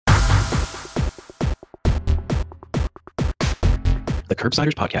The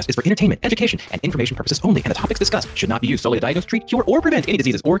Curbsiders podcast is for entertainment, education, and information purposes only, and the topics discussed should not be used solely to diagnose, treat, cure, or prevent any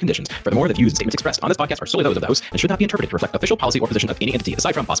diseases or conditions. Furthermore, the views and statements expressed on this podcast are solely those of the host and should not be interpreted to reflect official policy or position of any entity,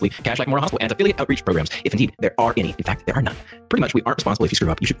 aside from possibly Cashback Memorial Hospital and affiliate outreach programs, if indeed there are any. In fact, there are none. Pretty much, we aren't responsible if you screw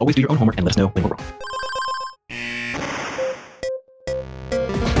up. You should always do your own homework and let us know when we're wrong.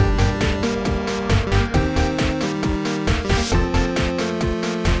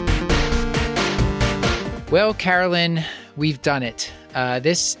 Well, Carolyn, we've done it.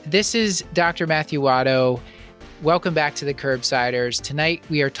 This is Dr. Matthew Watto. Welcome back to the Curbsiders. Tonight,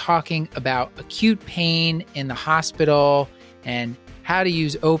 we are talking about acute pain in the hospital and how to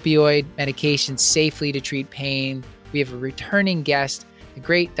use opioid medications safely to treat pain. We have a returning guest, the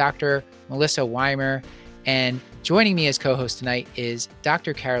great Dr. Melissa Weimer. And joining me as co-host tonight is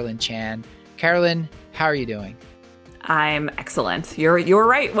Dr. Carolyn Chan. Carolyn, how are you doing? I'm excellent. You're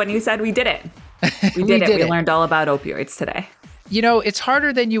right when you said we did it. We did it. We learned all about opioids today. You know, it's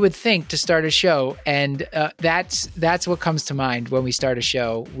harder than you would think to start a show, and that's what comes to mind when we start a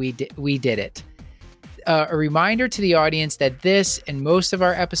show. We did it. A reminder to the audience that this and most of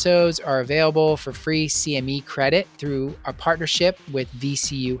our episodes are available for free CME credit through our partnership with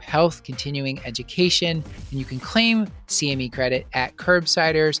VCU Health Continuing Education, and you can claim CME credit at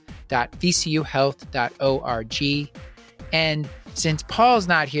curbsiders.vcuhealth.org. And since Paul's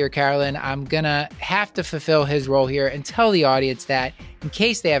not here, Carolyn, I'm going to have to fulfill his role here and tell the audience that, in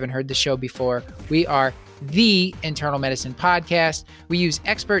case they haven't heard the show before, we are the internal medicine podcast. We use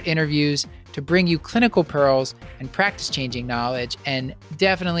expert interviews to bring you clinical pearls and practice-changing knowledge. And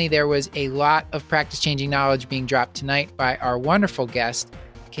definitely there was a lot of practice-changing knowledge being dropped tonight by our wonderful guest.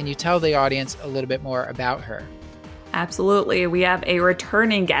 Can you tell the audience a little bit more about her? Absolutely. We have a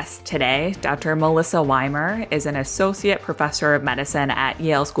returning guest today. Dr. Melissa Weimer is an associate professor of medicine at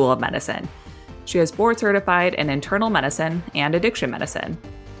Yale School of Medicine. She is board certified in internal medicine and addiction medicine.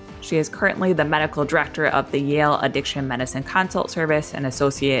 She is currently the medical director of the Yale Addiction Medicine Consult Service and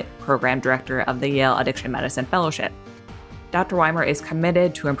associate program director of the Yale Addiction Medicine Fellowship. Dr. Weimer is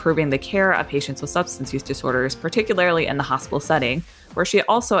committed to improving the care of patients with substance use disorders, particularly in the hospital setting, where she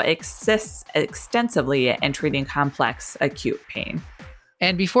also assists extensively in treating complex acute pain.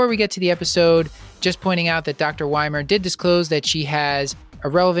 And before we get to the episode, just pointing out that Dr. Weimer did disclose that she has a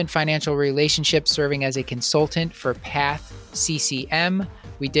relevant financial relationship serving as a consultant for PATH CCM.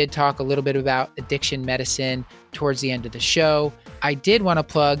 We did talk a little bit about addiction medicine towards the end of the show. I did want to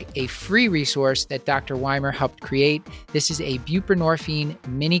plug a free resource that Dr. Weimer helped create. This is a buprenorphine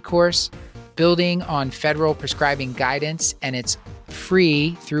mini course building on federal prescribing guidance, and it's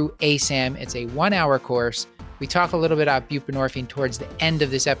free through ASAM. It's a 1-hour course. We talk a little bit about buprenorphine towards the end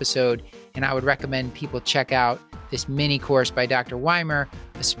of this episode, and I would recommend people check out this mini course by Dr. Weimer,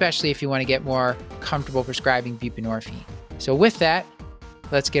 especially if you want to get more comfortable prescribing buprenorphine. So with that,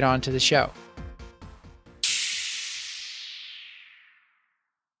 let's get on to the show.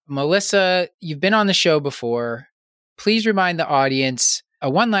 Melissa, you've been on the show before. Please remind the audience a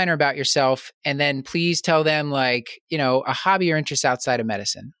one-liner about yourself, and then please tell them, a hobby or interest outside of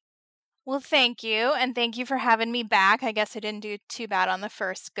medicine. Well, thank you. And thank you for having me back. I guess I didn't do too bad on the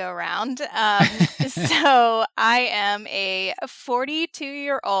first go-round. So I am a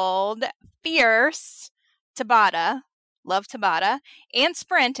 42-year-old fierce Tabata, love Tabata, and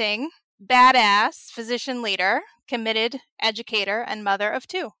sprinting, badass physician leader, committed educator, and mother of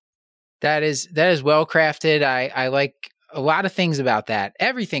 2. That is well crafted. I like a lot of things about that.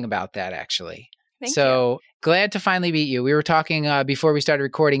 Everything about that, actually. Thank you. Glad to finally meet you. We were talking before we started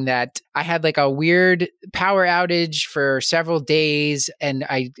recording that I had a weird power outage for several days, and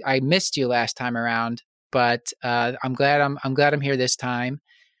I missed you last time around. But I'm glad I'm here this time.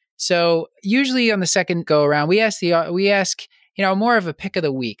 So usually on the second go around, we ask more of a pick of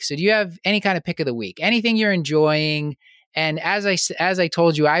the week. So do you have any kind of pick of the week? Anything you're enjoying? And as I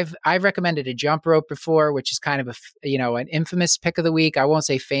told you, I've recommended a jump rope before, which is kind of an infamous pick of the week. I won't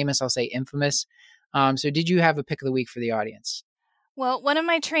say famous, I'll say infamous. So did you have a pick of the week for the audience? Well, one of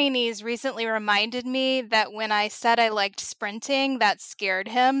my trainees recently reminded me that when I said I liked sprinting, that scared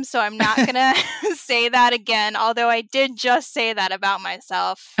him. So I'm not going to say that again, although I did just say that about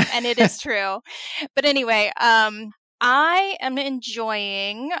myself, and it is true. But anyway, I am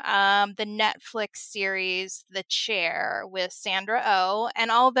enjoying the Netflix series The Chair with Sandra Oh.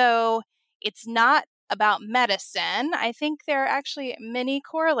 And although it's not about medicine, I think there are actually many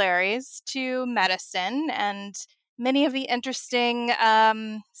corollaries to medicine and many of the interesting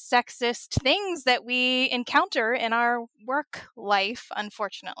sexist things that we encounter in our work life,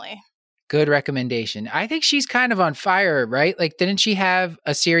 unfortunately. Good recommendation. I think she's kind of on fire, right? Like, didn't she have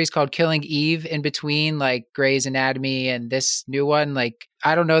a series called Killing Eve in between, like Grey's Anatomy and this new one? Like,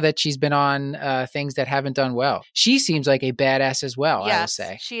 I don't know that she's been on things that haven't done well. She seems like a badass as well, I will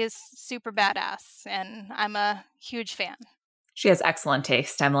say. She is super badass, and I'm a huge fan. She has excellent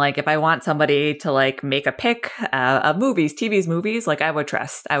taste. I'm like, if I want somebody to like make a pick of movies, TV's movies, like I would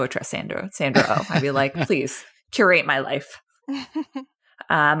trust Sandra Oh. I'd be like, please curate my life.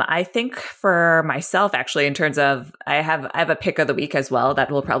 I think for myself, actually, in terms of, I have a pick of the week as well that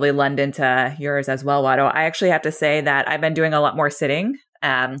will probably lend into yours as well, Wado. I actually have to say that I've been doing a lot more sitting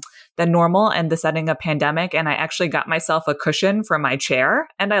than normal in the setting of pandemic. And I actually got myself a cushion for my chair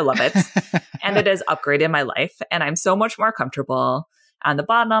and I love it. And it has upgraded my life. And I'm so much more comfortable on the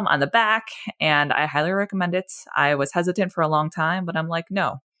bottom, on the back. And I highly recommend it. I was hesitant for a long time, but I'm like,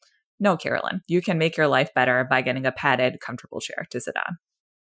 no, Carolyn, you can make your life better by getting a padded, comfortable chair to sit on.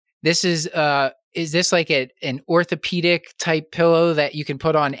 This is this like an orthopedic type pillow that you can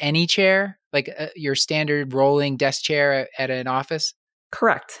put on any chair, like your standard rolling desk chair at an office?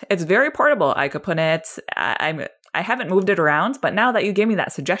 Correct. It's very portable. I could put it, I haven't moved it around, but now that you gave me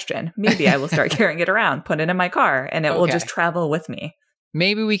that suggestion, maybe I will start carrying it around, put it in my car, and it will just travel with me.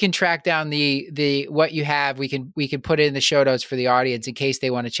 Maybe we can track down the what you have. We can put it in the show notes for the audience in case they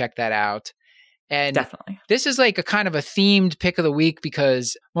want to check that out. And definitely, this is like a kind of a themed pick of the week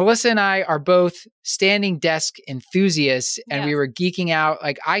because Melissa and I are both standing desk enthusiasts, and we were geeking out.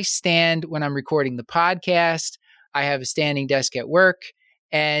 Like, I stand when I'm recording the podcast. I have a standing desk at work.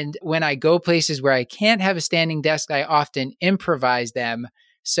 And when I go places where I can't have a standing desk, I often improvise them.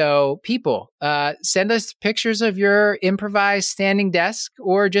 So people, send us pictures of your improvised standing desk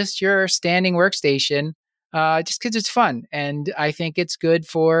or just your standing workstation, just because it's fun. And I think it's good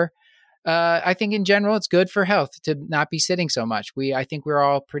for I think in general, it's good for health to not be sitting so much. I think we're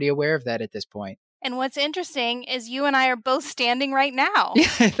all pretty aware of that at this point. And what's interesting is you and I are both standing right now.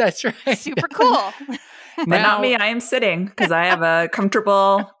 Yeah, that's right. Super cool. But not me. I am sitting because I have a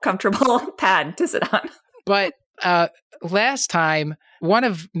comfortable pad to sit on. But last time, one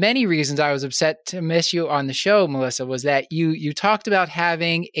of many reasons I was upset to miss you on the show, Melissa, was that you talked about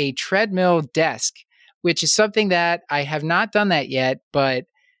having a treadmill desk, which is something that I have not done that yet, but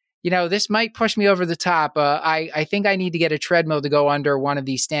this might push me over the top. I think I need to get a treadmill to go under one of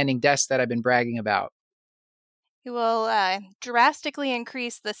these standing desks that I've been bragging about. It will drastically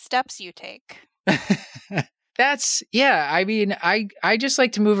increase the steps you take. I mean, I just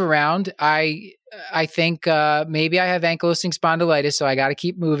like to move around. I think maybe I have ankylosing spondylitis, so I got to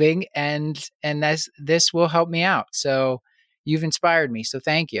keep moving, and this will help me out. So you've inspired me. So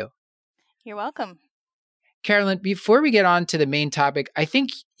thank you. You're welcome. Carolyn, before we get on to the main topic, I think,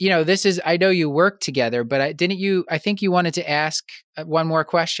 I know you work together, but I think you wanted to ask one more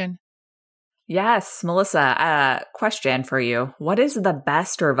question? Yes, Melissa, question for you. What is the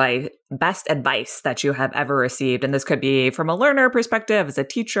best advice that you have ever received? And this could be from a learner perspective, as a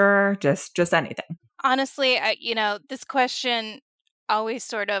teacher, just anything. Honestly, this question always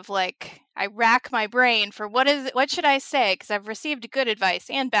sort of like, I rack my brain for what should I say? Because I've received good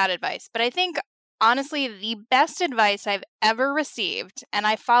advice and bad advice. But I think, honestly, the best advice I've ever received, and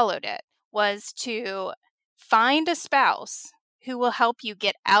I followed it, was to find a spouse who will help you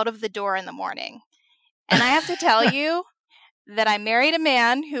get out of the door in the morning. And I have to tell you that I married a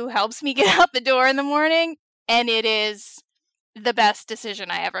man who helps me get out the door in the morning, and it is the best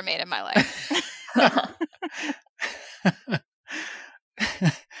decision I ever made in my life.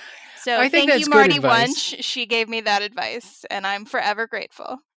 So thank you, Marty Wunsch. She gave me that advice, and I'm forever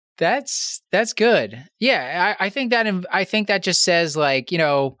grateful. That's good. Yeah, I think that just says, like,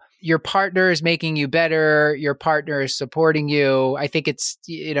 your partner is making you better. Your partner is supporting you. I think it's,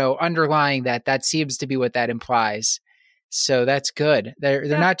 underlying that seems to be what that implies. So that's good. They're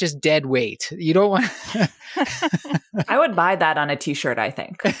not just dead weight. You don't want. I would buy that on a t-shirt. I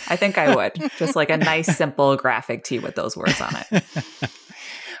think I would. Just like a nice, simple graphic tee with those words on it.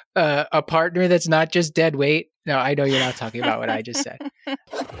 A partner that's not just dead weight. No, I know you're not talking about what I just said.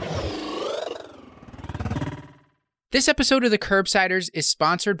 This episode of The Curbsiders is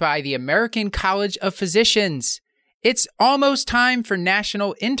sponsored by the American College of Physicians. It's almost time for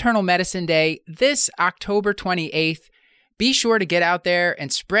National Internal Medicine Day this October 28th. Be sure to get out there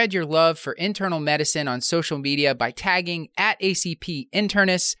and spread your love for internal medicine on social media by tagging @ACP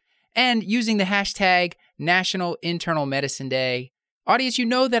Internists and using the hashtag National Internal Medicine Day. Audience, you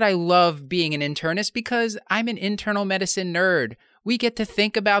know that I love being an internist because I'm an internal medicine nerd. We get to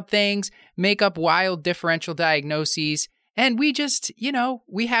think about things, make up wild differential diagnoses, and we just,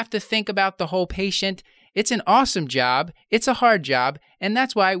 we have to think about the whole patient It's an awesome job, it's a hard job, and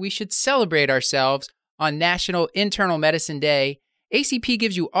that's why we should celebrate ourselves on National Internal Medicine Day. ACP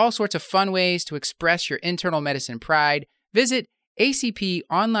gives you all sorts of fun ways to express your internal medicine pride. Visit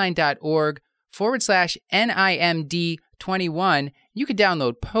acponline.org/NIMD21. You can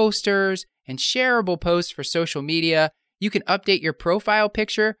download posters and shareable posts for social media. You can update your profile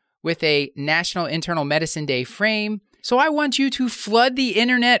picture with a National Internal Medicine Day frame. So I want you to flood the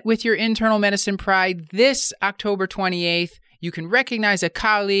internet with your internal medicine pride this October 28th. You can recognize a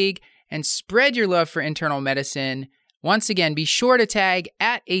colleague and spread your love for internal medicine. Once again, be sure to tag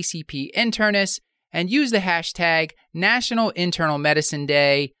at ACP Internist and use the hashtag National Internal Medicine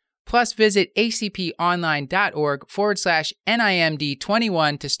Day. Plus, visit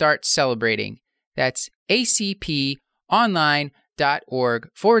acponline.org/NIMD21 to start celebrating. That's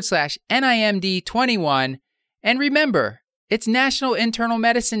acponline.org/NIMD21. And remember, it's National Internal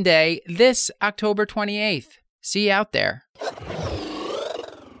Medicine Day this October 28th. See you out there.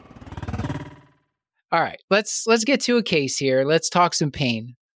 All right, let's get to a case here. Let's talk some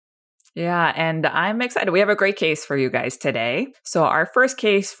pain. Yeah, and I'm excited. We have a great case for you guys today. So our first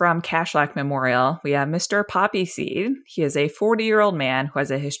case from Cashlack Memorial, we have Mr. Poppy Seed. He is a 40-year-old man who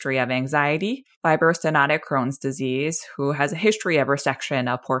has a history of anxiety, fibrostenotic Crohn's disease, who has a history of resection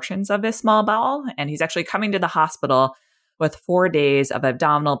of portions of his small bowel, and he's actually coming to the hospital with 4 days of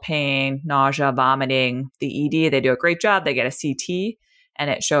abdominal pain, nausea, vomiting. The ED, they do a great job. They get a CT. And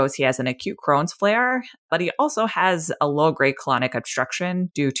it shows he has an acute Crohn's flare, but he also has a low-grade colonic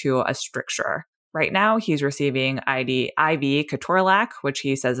obstruction due to a stricture. Right now, he's receiving IV ketorolac, which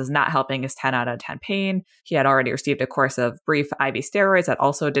he says is not helping his 10 out of 10 pain. He had already received a course of brief IV steroids that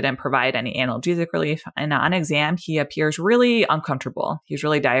also didn't provide any analgesic relief. And on exam, he appears really uncomfortable. He's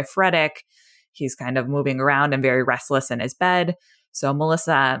really diaphoretic. He's kind of moving around and very restless in his bed. So,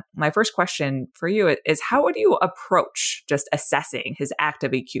 Melissa, my first question for you is how would you approach just assessing his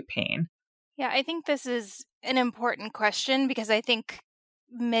active acute pain? Yeah, I think this is an important question because I think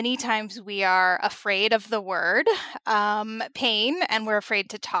many times we are afraid of the word pain, and we're afraid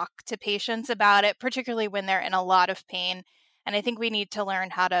to talk to patients about it, particularly when they're in a lot of pain. And I think we need to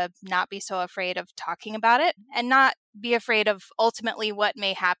learn how to not be so afraid of talking about it and not be afraid of ultimately what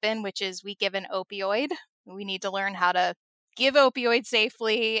may happen, which is we give an opioid. We need to learn how to give opioids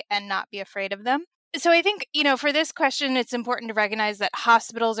safely and not be afraid of them. So I think, for this question, it's important to recognize that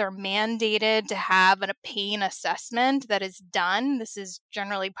hospitals are mandated to have a pain assessment that is done. This is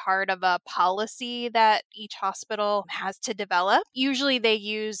generally part of a policy that each hospital has to develop. Usually they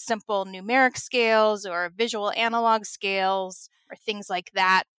use simple numeric scales or visual analog scales or things like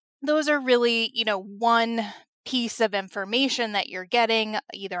that. Those are really, one piece of information that you're getting,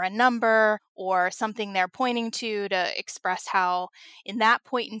 either a number or something they're pointing to express how, in that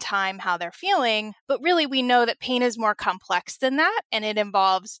point in time, how they're feeling. But really, we know that pain is more complex than that, and it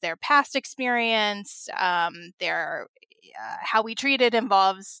involves their past experience, how we treat it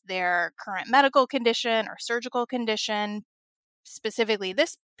involves their current medical condition or surgical condition. Specifically,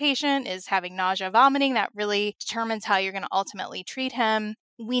 this patient is having nausea, vomiting. That really determines how you're going to ultimately treat him.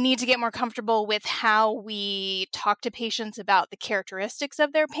 We need to get more comfortable with how we talk to patients about the characteristics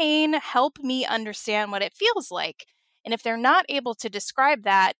of their pain. Help me understand what it feels like. And if they're not able to describe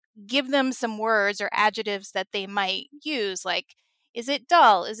that, give them some words or adjectives that they might use, like, is it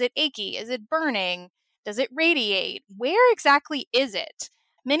dull? Is it achy? Is it burning? Does it radiate? Where exactly is it?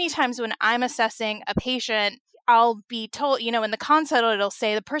 Many times when I'm assessing a patient, I'll be told, in the consult, it'll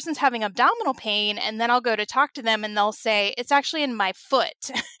say the person's having abdominal pain, and then I'll go to talk to them and they'll say, it's actually in my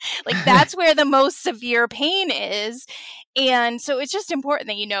foot. Like that's where the most severe pain is. And so it's just important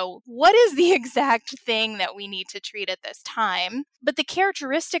that you know what is the exact thing that we need to treat at this time. But the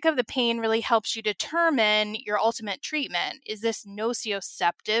characteristic of the pain really helps you determine your ultimate treatment. Is this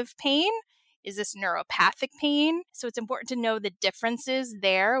nociceptive pain? Is this neuropathic pain? So it's important to know the differences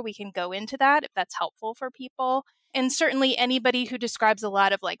there. We can go into that if that's helpful for people. And certainly anybody who describes a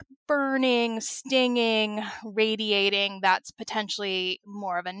lot of like burning, stinging, radiating, that's potentially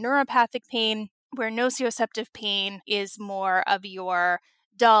more of a neuropathic pain, where nociceptive pain is more of your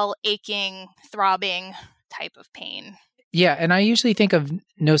dull, aching, throbbing type of pain. Yeah, and I usually think of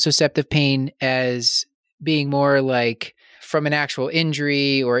nociceptive pain as being more like from an actual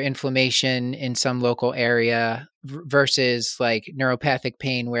injury or inflammation in some local area versus like neuropathic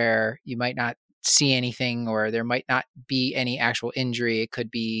pain where you might not see anything or there might not be any actual injury. It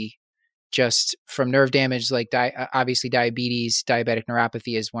could be just from nerve damage, like obviously diabetes, diabetic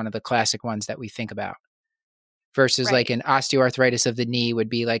neuropathy is one of the classic ones that we think about versus like an osteoarthritis of the knee would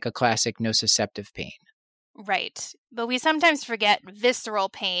be like a classic nociceptive pain. Right. But we sometimes forget visceral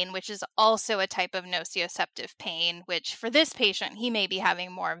pain, which is also a type of nociceptive pain, which for this patient, he may be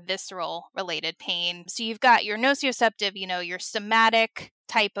having more visceral related pain. So you've got your nociceptive, your somatic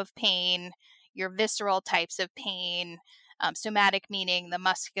type of pain, your visceral types of pain. Somatic meaning the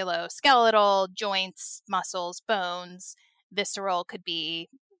musculoskeletal, joints, muscles, bones. Visceral could be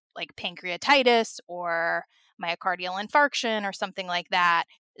like pancreatitis or myocardial infarction or something like that.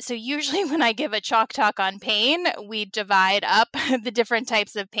 So usually when I give a chalk talk on pain, we divide up the different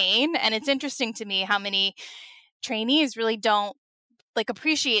types of pain. And it's interesting to me how many trainees really don't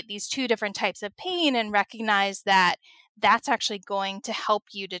appreciate these two different types of pain and recognize that that's actually going to help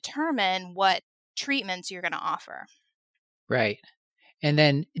you determine what treatments you're going to offer. Right. And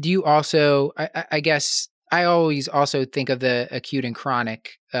then do you also, I guess, I always also think of the acute and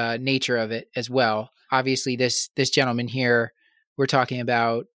chronic nature of it as well. Obviously, this gentleman here, we're talking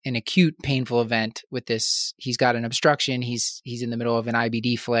about an acute painful event with this. He's got an obstruction. He's in the middle of an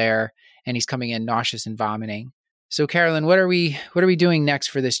IBD flare, and he's coming in nauseous and vomiting. So, Carolyn, what are we doing next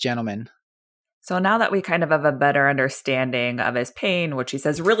for this gentleman? So now that we kind of have a better understanding of his pain, which he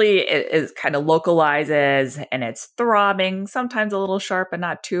says really is kind of localizes and it's throbbing, sometimes a little sharp, but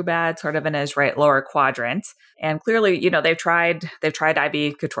not too bad, sort of in his right lower quadrant. And clearly, they've tried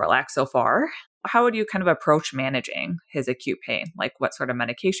IV ketorolac so far. How would you kind of approach managing his acute pain? Like what sort of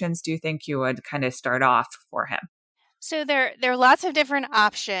medications do you think you would kind of start off for him? So there are lots of different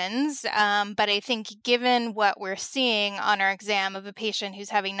options, but I think given what we're seeing on our exam of a patient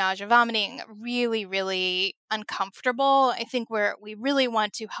who's having nausea, vomiting, really, really uncomfortable, I think we really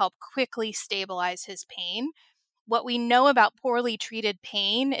want to help quickly stabilize his pain. What we know about poorly treated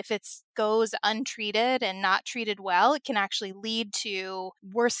pain, if it goes untreated and not treated well, it can actually lead to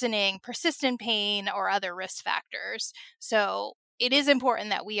worsening persistent pain or other risk factors. So it is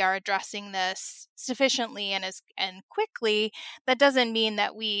important that we are addressing this sufficiently and quickly. That doesn't mean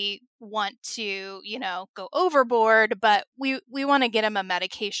that we want to, go overboard, but we want to get him a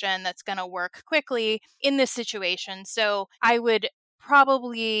medication that's going to work quickly in this situation. So I would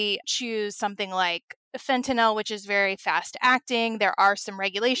probably choose something like fentanyl, which is very fast acting. There are some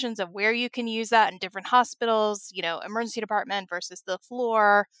regulations of where you can use that in different hospitals, emergency department versus the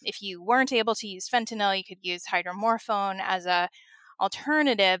floor. If you weren't able to use fentanyl, you could use hydromorphone as a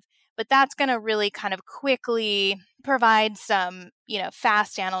alternative, but that's going to really kind of quickly provide some,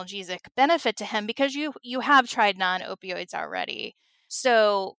 fast analgesic benefit to him because you have tried non-opioids already.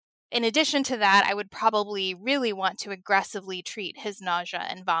 So in addition to that, I would probably really want to aggressively treat his nausea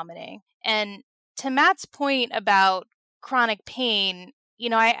and vomiting. And to Matt's point about chronic pain,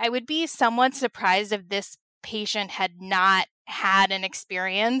 I would be somewhat surprised if this patient had not had an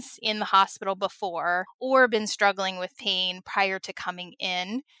experience in the hospital before or been struggling with pain prior to coming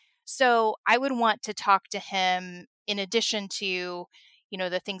in. So I would want to talk to him in addition to,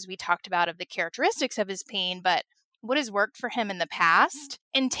 the things we talked about of the characteristics of his pain, but what has worked for him in the past,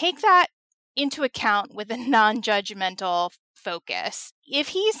 and take that into account with a non-judgmental focus. If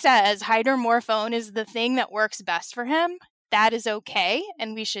he says hydromorphone is the thing that works best for him, that is okay,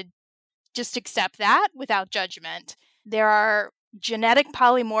 and we should just accept that without judgment. There are genetic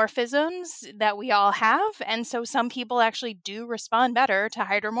polymorphisms that we all have, and so some people actually do respond better to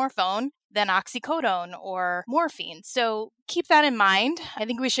hydromorphone than oxycodone or morphine. So keep that in mind. I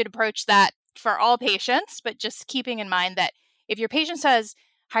think we should approach that for all patients, but just keeping in mind that if your patient says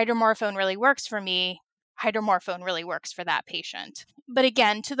hydromorphone really works for me, hydromorphone really works for that patient. But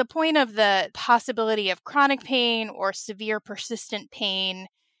again, to the point of the possibility of chronic pain or severe persistent pain,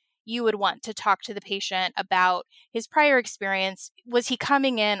 you would want to talk to the patient about his prior experience. Was he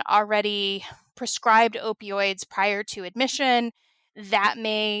coming in already prescribed opioids prior to admission? That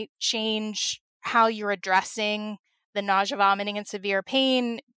may change how you're addressing the nausea, vomiting, and severe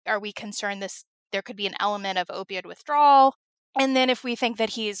pain. Are we concerned there could be an element of opioid withdrawal? And then if we think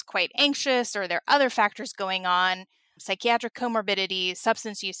that he's quite anxious or there are other factors going on, psychiatric comorbidities,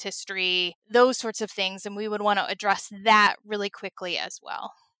 substance use history, those sorts of things, and we would want to address that really quickly as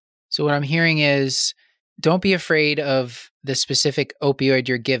well. So what I'm hearing is don't be afraid of the specific opioid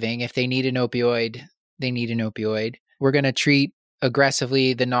you're giving. If they need an opioid, they need an opioid. We're going to treat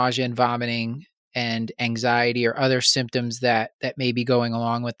aggressively the nausea and vomiting and anxiety or other symptoms that may be going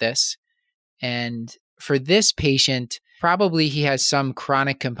along with this. And for this patient, probably he has some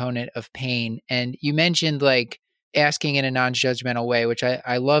chronic component of pain. And you mentioned like asking in a non-judgmental way, which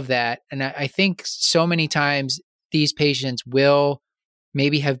I love that. And I think so many times these patients will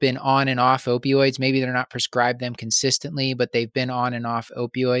maybe have been on and off opioids. Maybe they're not prescribed them consistently, but they've been on and off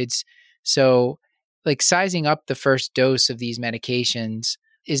opioids. So like sizing up the first dose of these medications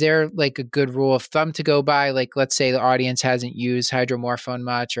is there like a good rule of thumb to go by? Like, let's say the audience hasn't used hydromorphone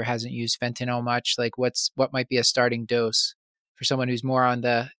much or hasn't used fentanyl much. Like, what might be a starting dose for someone who's more on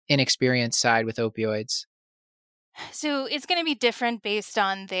the inexperienced side with opioids? So it's going to be different based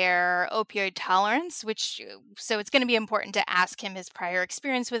on their opioid tolerance, so it's going to be important to ask him his prior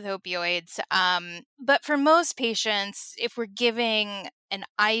experience with opioids. But for most patients, if we're giving an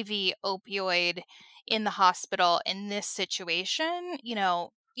IV opioid in the hospital in this situation,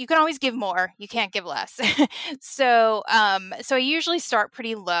 you can always give more. You can't give less. So I usually start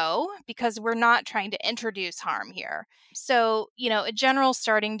pretty low because we're not trying to introduce harm here. So, a general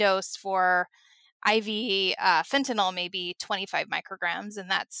starting dose for IV fentanyl may be 25 micrograms, and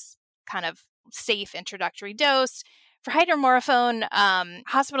that's kind of safe introductory dose. For hydromorphone,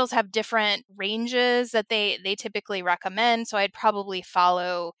 hospitals have different ranges that they typically recommend, so I'd probably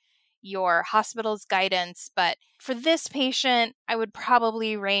follow your hospital's guidance. But for this patient, I would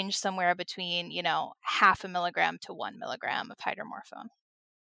probably range somewhere between, half a milligram to 1 milligram of hydromorphone.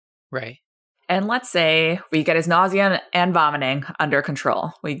 Right. And let's say we get his nausea and vomiting under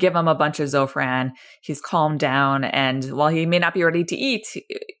control. We give him a bunch of Zofran. He's calmed down. And while he may not be ready to eat,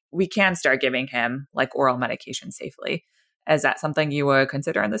 we can start giving him like oral medication safely. Is that something you would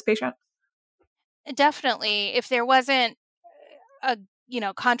consider in this patient? Definitely. If there wasn't a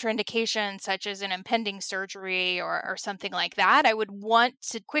contraindication such as an impending surgery or something like that, I would want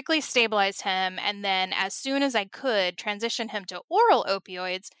to quickly stabilize him and then as soon as I could transition him to oral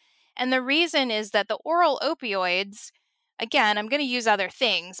opioids. And the reason is that the oral opioids, again, I'm going to use other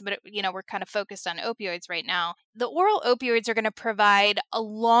things, but we're kind of focused on opioids right now. The oral opioids are going to provide a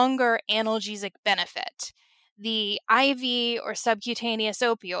longer analgesic benefit. The IV or subcutaneous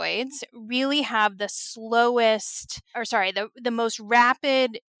opioids really have the most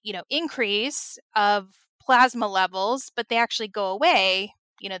rapid, increase of plasma levels, but they actually go away.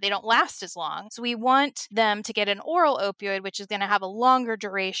 They don't last as long. So we want them to get an oral opioid, which is going to have a longer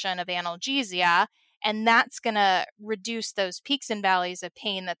duration of analgesia, and that's going to reduce those peaks and valleys of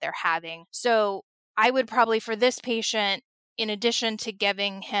pain that they're having. So I would probably, for this patient, in addition to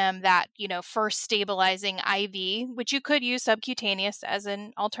giving him that, first stabilizing IV, which you could use subcutaneous as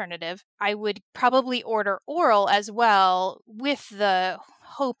an alternative, I would probably order oral as well with the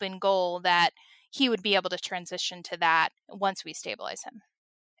hope and goal that he would be able to transition to that once we stabilize him.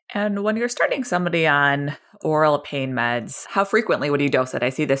 And when you're starting somebody on oral pain meds, how frequently would you dose it? I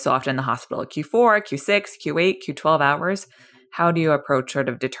see this so often in the hospital, Q4, Q6, Q8, Q12 hours. How do you approach sort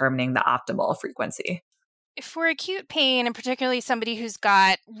of determining the optimal frequency? For acute pain, and particularly somebody who's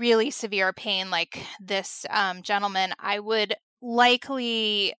got really severe pain like this gentleman, I would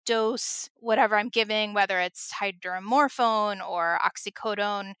likely dose whatever I'm giving, whether it's hydromorphone or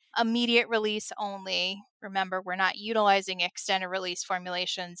oxycodone, immediate release only. Remember, we're not utilizing extended release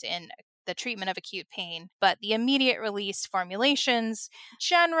formulations in the treatment of acute pain, but the immediate release formulations,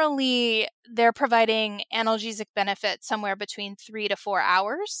 generally, they're providing analgesic benefit somewhere between 3 to 4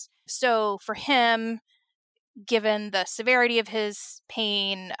 hours. So for him, given the severity of his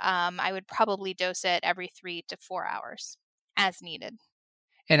pain, I would probably dose it every 3 to 4 hours as needed.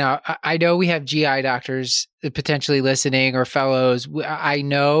 And I know we have GI doctors potentially listening or fellows. I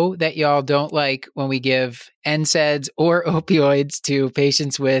know that y'all don't like when we give NSAIDs or opioids to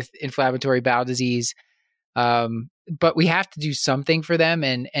patients with inflammatory bowel disease. But we have to do something for them.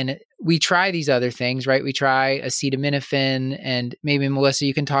 And we try these other things, right? We try acetaminophen, and maybe Melissa,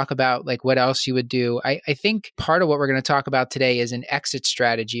 you can talk about like what else you would do. I think part of what we're going to talk about today is an exit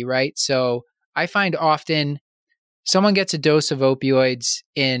strategy, right? So I find often someone gets a dose of opioids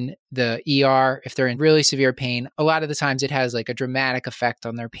in the ER if they're in really severe pain. A lot of the times it has like a dramatic effect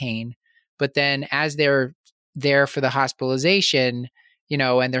on their pain. But then as they're there for the hospitalization,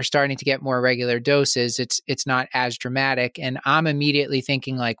 and they're starting to get more regular doses, it's not as dramatic. And I'm immediately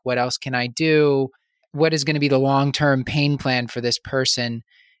thinking like, what else can I do? What is going to be the long-term pain plan for this person?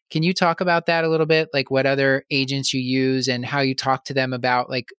 Can you talk about that a little bit? Like what other agents you use and how you talk to them about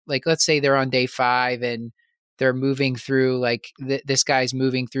like let's say they're on day 5 and they're moving through this guy's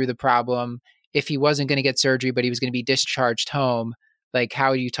moving through the problem. If he wasn't going to get surgery, but he was going to be discharged home, like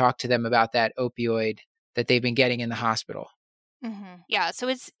how do you talk to them about that opioid that they've been getting in the hospital? Mm-hmm. Yeah,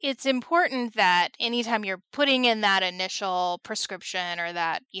 so it's important that anytime you're putting in that initial prescription or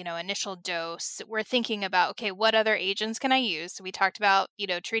that, initial dose, we're thinking about, okay, what other agents can I use? So we talked about,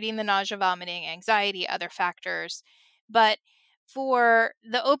 treating the nausea, vomiting, anxiety, other factors. But for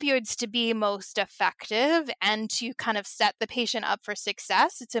the opioids to be most effective and to kind of set the patient up for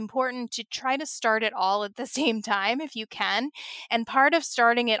success, it's important to try to start it all at the same time if you can. And part of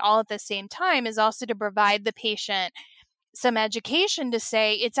starting it all at the same time is also to provide the patient some education to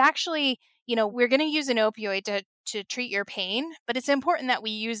say it's actually, we're going to use an opioid to treat your pain, but it's important that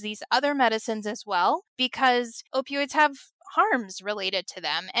we use these other medicines as well, because opioids have harms related to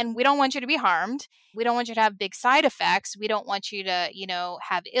them, and we don't want you to be harmed. We don't want you to have big side effects. We don't want you to,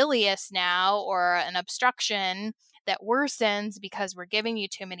 have ileus now or an obstruction that worsens because we're giving you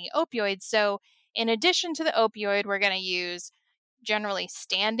too many opioids. So in addition to the opioid, we're going to use generally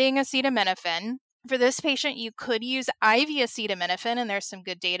standing acetaminophen. For this patient, you could use IV acetaminophen, and there's some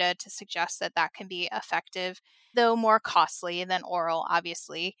good data to suggest that that can be effective, though more costly than oral,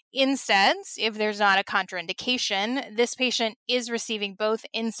 obviously. NSAIDs, if there's not a contraindication, this patient is receiving both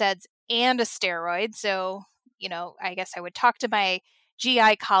NSAIDs and a steroid. So, I guess I would talk to my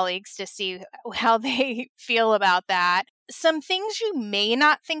GI colleagues to see how they feel about that. Some things you may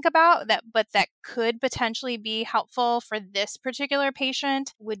not think about but that could potentially be helpful for this particular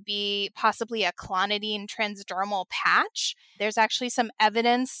patient would be possibly a clonidine transdermal patch. There's actually some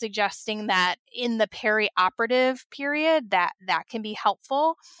evidence suggesting that in the perioperative period that can be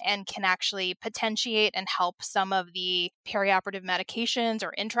helpful and can actually potentiate and help some of the perioperative medications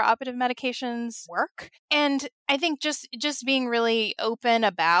or intraoperative medications work. And I think just being really open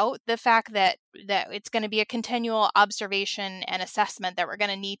about the fact that it's going to be a continual observation and assessment that we're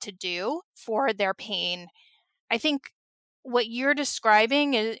going to need to do for their pain. I think what you're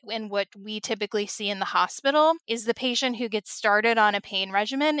describing is, and what we typically see in the hospital, is the patient who gets started on a pain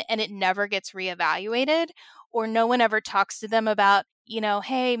regimen and it never gets reevaluated, or no one ever talks to them about,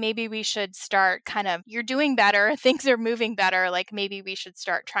 hey, maybe we should start you're doing better, things are moving better, like maybe we should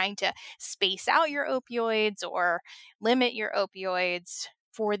start trying to space out your opioids or limit your opioids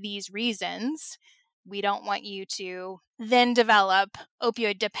for these reasons. We don't want you to then develop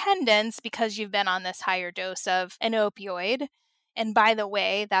opioid dependence because you've been on this higher dose of an opioid. And by the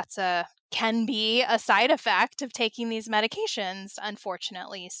way, can be a side effect of taking these medications,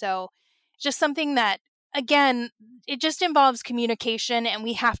 unfortunately. So just something that, again, it just involves communication, and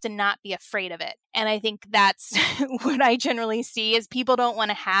we have to not be afraid of it. And I think that's what I generally see is people don't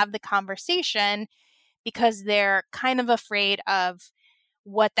want to have the conversation because they're kind of afraid of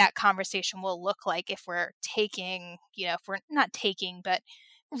what that conversation will look like if we're but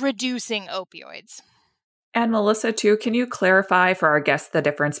reducing opioids. And Melissa, too, can you clarify for our guests the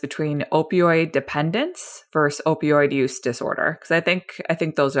difference between opioid dependence versus opioid use disorder? Because I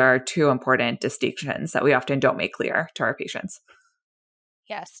think those are two important distinctions that we often don't make clear to our patients.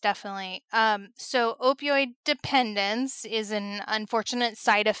 Yes, definitely. So opioid dependence is an unfortunate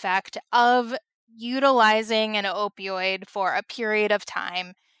side effect of utilizing an opioid for a period of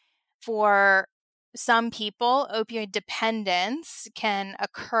time. For some people, opioid dependence can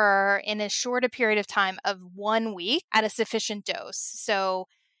occur in as short a period of time of 1 week at a sufficient dose. So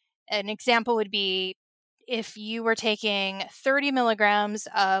an example would be if you were taking 30 milligrams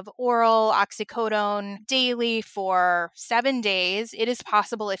of oral oxycodone daily for 7 days, it is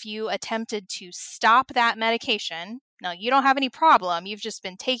possible if you attempted to stop that medication. Now, you don't have any problem. You've just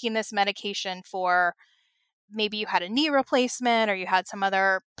been taking this medication for maybe you had a knee replacement or you had some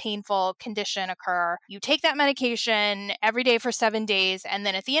other painful condition occur. You take that medication every day for 7 days, and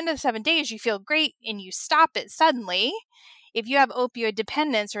then at the end of the 7 days, you feel great and you stop it suddenly. If you have opioid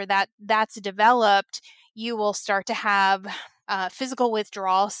dependence or that's developed, you will start to have physical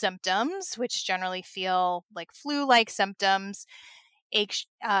withdrawal symptoms, which generally feel like flu-like symptoms.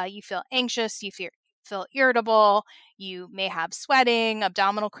 You feel anxious, you feel irritable, you may have sweating,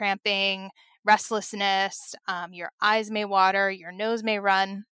 abdominal cramping, restlessness, your eyes may water, your nose may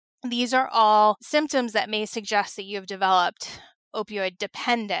run. These are all symptoms that may suggest that you have developed opioid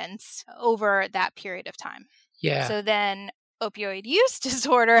dependence over that period of time. Yeah. So then opioid use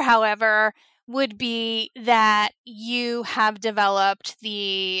disorder, however, would be that you have developed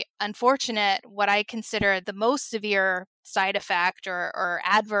the unfortunate, what I consider the most severe side effect or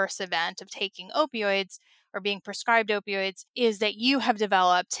adverse event of taking opioids or being prescribed opioids, is that you have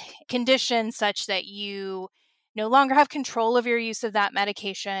developed conditions such that you no longer have control of your use of that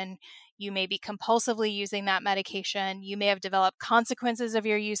medication. You may be compulsively using that medication. You may have developed consequences of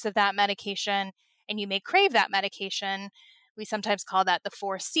your use of that medication, and you may crave that medication. We sometimes call that the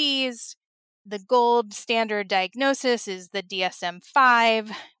 4 C's. The gold standard diagnosis is the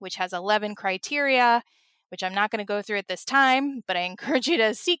DSM-5, which has 11 criteria, which I'm not going to go through at this time, but I encourage you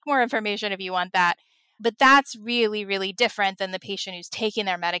to seek more information if you want that. But that's really, really different than the patient who's taking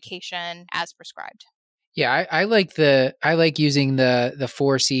their medication as prescribed. Yeah, I like using the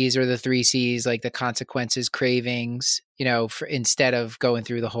 4 C's or the 3 C's, like the consequences, cravings, instead of going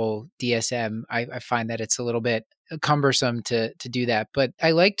through the whole DSM. I find that it's a little bit cumbersome to do that. But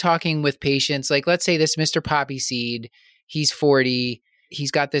I like talking with patients. Like, let's say this Mr. Poppy Seed, He's 40.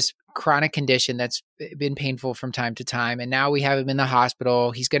 He's got this chronic condition that's been painful from time to time. And now we have him in the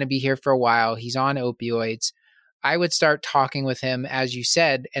hospital. He's going to be here for a while. He's on opioids. I would start talking with him, as you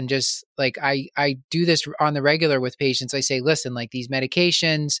said, and just like I do this on the regular with patients. I say, listen, like these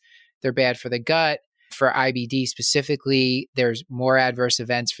medications, they're bad for the gut. For IBD specifically, there's more adverse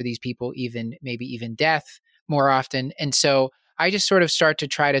events for these people, maybe even death more often. And so I just sort of start to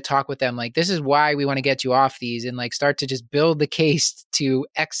try to talk with them like, this is why we want to get you off these, and like start to just build the case to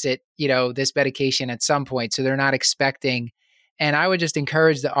exit, this medication at some point. So they're not expecting. And I would just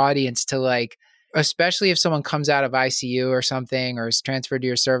encourage the audience to like, especially if someone comes out of ICU or something or is transferred to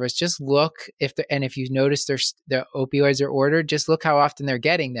your service, just look if you notice the opioids are ordered, just look how often they're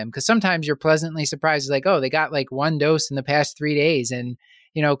getting them. Because sometimes you're pleasantly surprised, like, oh, they got like one dose in the past 3 days. And,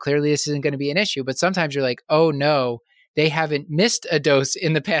 clearly this isn't going to be an issue. But sometimes you're like, oh no, they haven't missed a dose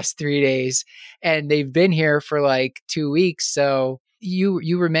in the past 3 days and they've been here for like 2 weeks. So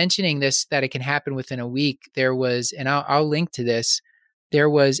you were mentioning this, that it can happen within a week. There was, and I'll link to this. There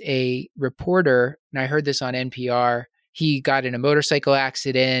was a reporter, and I heard this on NPR. He got in a motorcycle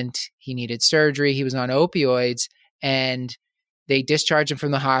accident. He needed surgery. He was on opioids, and they discharged him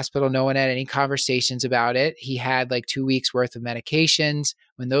from the hospital. No one had any conversations about it. He had like 2 weeks worth of medications.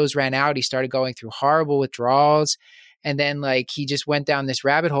 When those ran out, he started going through horrible withdrawals. And then like he just went down this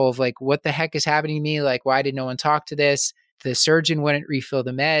rabbit hole of like, what the heck is happening to me? Like, why did no one talk to this? The surgeon wouldn't refill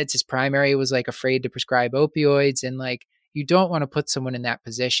the meds. His primary was like afraid to prescribe opioids, and like, you don't want to put someone in that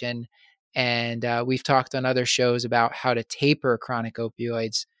position. And we've talked on other shows about how to taper chronic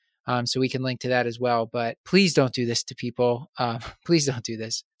opioids. So we can link to that as well. But please don't do this to people. Please don't do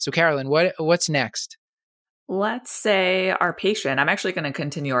this. So Carolyn, what's next? Let's say our patient, I'm actually going to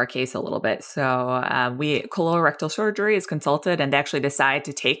continue our case a little bit. So colorectal surgery is consulted, and they actually decide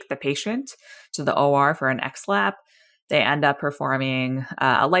to take the patient to the OR for an XLAP. They end up performing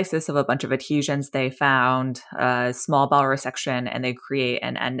a lysis of a bunch of adhesions they found, a small bowel resection, and they create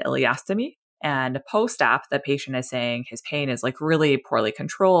an end ileostomy. And post-op, the patient is saying his pain is like really poorly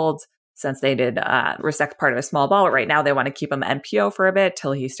controlled. Since they did resect part of his small bowel, right now they want to keep him NPO for a bit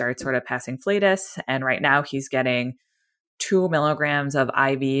till he starts sort of passing flatus. And right now he's getting 2 milligrams of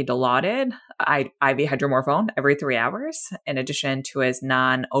IV Dilaudid, IV hydromorphone every 3 hours, in addition to his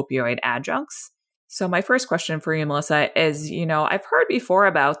non-opioid adjuncts. So my first question for you, Melissa, is, I've heard before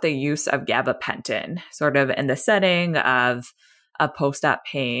about the use of gabapentin, sort of in the setting of a post-op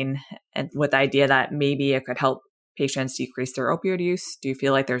pain, and with the idea that maybe it could help patients decrease their opioid use. Do you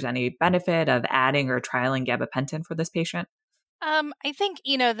feel like there's any benefit of adding or trialing gabapentin for this patient? I think,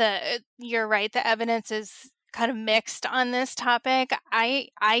 you're right. The evidence is kind of mixed on this topic.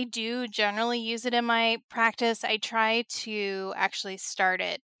 I do generally use it in my practice. I try to actually start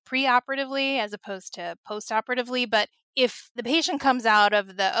it preoperatively as opposed to postoperatively. But if the patient comes out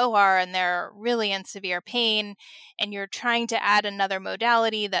of the OR and they're really in severe pain and you're trying to add another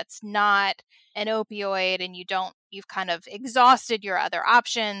modality that's not an opioid and you've kind of exhausted your other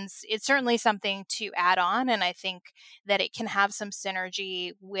options, it's certainly something to add on. And I think that it can have some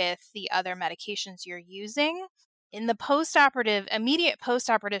synergy with the other medications you're using. In the immediate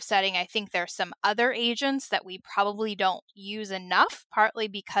postoperative setting, I think there's some other agents that we probably don't use enough, partly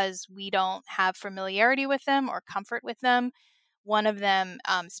because we don't have familiarity with them or comfort with them. One of them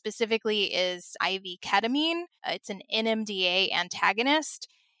specifically is IV ketamine. It's an NMDA antagonist.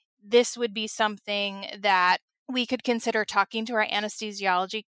 This would be something that we could consider talking to our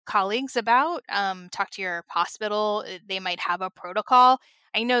anesthesiology colleagues about. Talk to your hospital. They might have a protocol.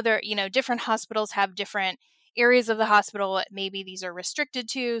 I know different hospitals have different areas of the hospital maybe these are restricted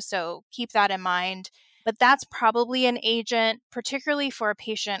to, so keep that in mind. But that's probably an agent, particularly for a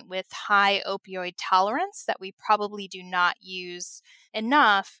patient with high opioid tolerance, that we probably do not use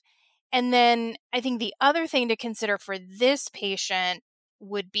enough. And then I think the other thing to consider for this patient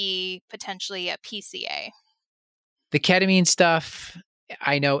would be potentially a PCA. The ketamine stuff,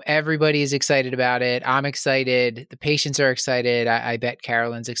 I know everybody is excited about it. I'm excited. The patients are excited. I bet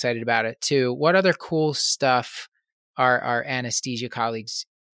Carolyn's excited about it too. What other cool stuff are our anesthesia colleagues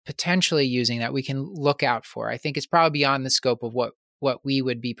potentially using that we can look out for? I think it's probably beyond the scope of what we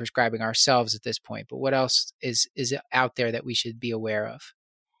would be prescribing ourselves at this point, but what else is out there that we should be aware of?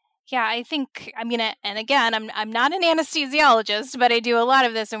 Yeah, I think, and again, I'm not an anesthesiologist, but I do a lot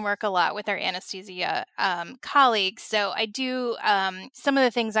of this and work a lot with our anesthesia colleagues. So I do, some of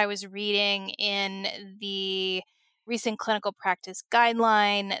the things I was reading in the recent clinical practice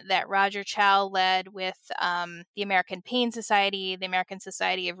guideline that Roger Chow led with the American Pain Society, the American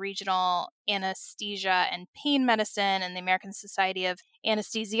Society of Regional Anesthesia and Pain Medicine, and the American Society of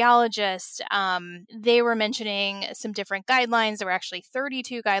Anesthesiologists. They were mentioning some different guidelines. There were actually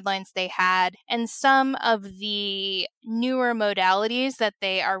 32 guidelines they had. And some of the newer modalities that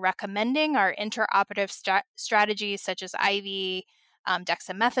they are recommending are intraoperative strategies such as IV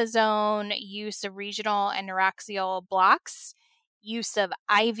dexamethasone, use of regional and neuraxial blocks, use of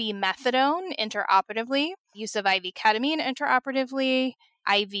IV methadone intraoperatively, use of IV ketamine intraoperatively,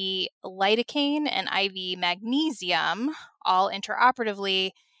 IV lidocaine and IV magnesium, all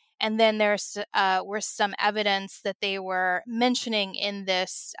intraoperatively. And then there's were some evidence that they were mentioning in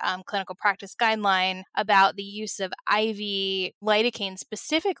this clinical practice guideline about the use of IV lidocaine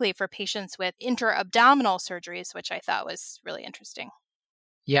specifically for patients with intra-abdominal surgeries, which I thought was really interesting.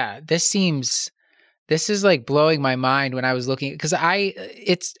 Yeah, this is like blowing my mind when I was looking, because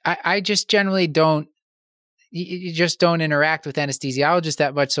I just generally don't, you just don't interact with anesthesiologists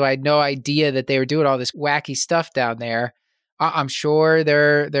that much. So I had no idea that they were doing all this wacky stuff down there. I'm sure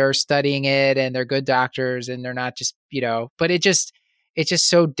they're studying it and they're good doctors and they're not just, but it's just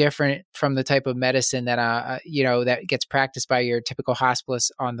so different from the type of medicine that, that gets practiced by your typical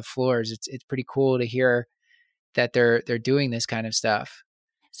hospitalist on the floors. It's pretty cool to hear that they're doing this kind of stuff.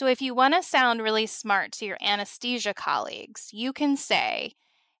 So if you want to sound really smart to your anesthesia colleagues, you can say,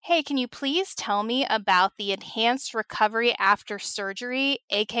 hey, can you please tell me about the enhanced recovery after surgery,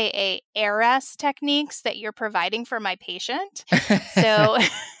 aka ARES techniques that you're providing for my patient? So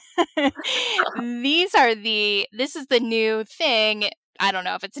this is the new thing. I don't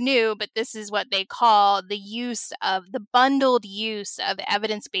know if it's new, but this is what they call the bundled use of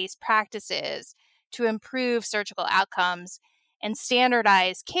evidence-based practices to improve surgical outcomes and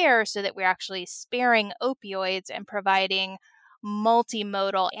standardize care so that we're actually sparing opioids and providing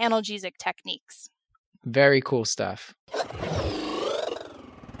multimodal analgesic techniques. Very cool stuff.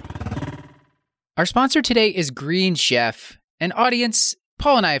 Our sponsor today is Green Chef. An audience,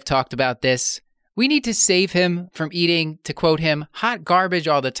 Paul and I have talked about this. We need to save him from eating, to quote him, hot garbage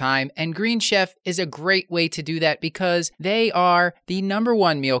all the time. And Green Chef is a great way to do that because they are the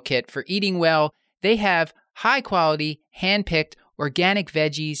 #1 meal kit for eating well. They have high quality, hand-picked organic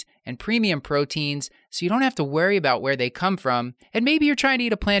veggies and premium proteins, so you don't have to worry about where they come from. And maybe you're trying to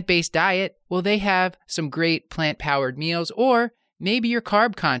eat a plant-based diet. Well, they have some great plant-powered meals. Or maybe you're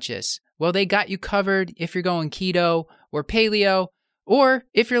carb conscious. Well, they got you covered if you're going keto or paleo. Or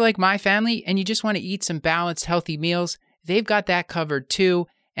if you're like my family and you just want to eat some balanced, healthy meals, they've got that covered too.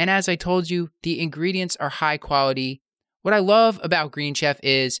 And as I told you, the ingredients are high quality. What I love about Green Chef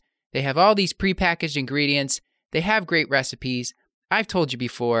is they have all these prepackaged ingredients. They have great recipes. I've told you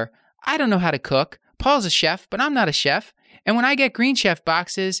before, I don't know how to cook. Paul's a chef, but I'm not a chef. And when I get Green Chef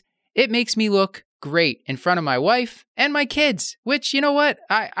boxes, it makes me look great in front of my wife and my kids, which, you know what?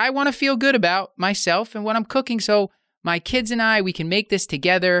 I want to feel good about myself and what I'm cooking. So my kids and I, we can make this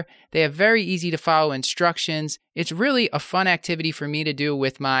together. They have very easy to follow instructions. It's really a fun activity for me to do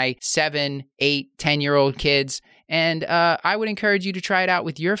with my 7, 8, 10-year-old kids. And I would encourage you to try it out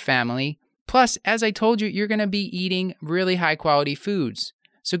with your family. Plus, as I told you, you're going to be eating really high quality foods.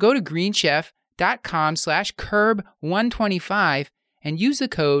 So go to greenchef.com/curb125 and use the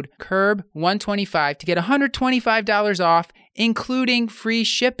code curb125 to get $125 off, including free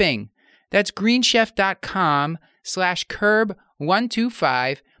shipping. That's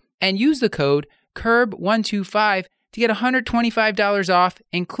greenchef.com/curb125 and use the code curb125 to get $125 off,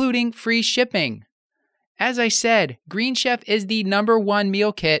 including free shipping. As I said, Green Chef is the #1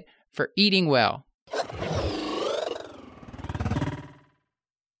 meal kit for eating well.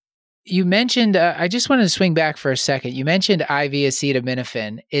 You mentioned, I just wanted to swing back for a second. You mentioned IV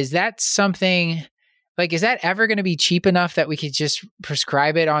acetaminophen. Is that something, like, is that ever going to be cheap enough that we could just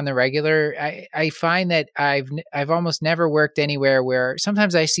prescribe it on the regular? I find that I've almost never worked anywhere where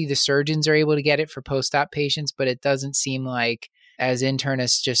sometimes I see the surgeons are able to get it for post-op patients, but it doesn't seem like as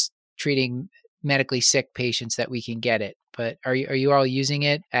internists just treating medically sick patients that we can get it. But are you all using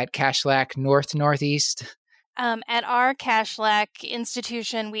it at Kashlak Northeast? At our Kashlak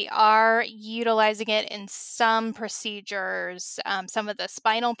institution, we are utilizing it in some procedures, some of the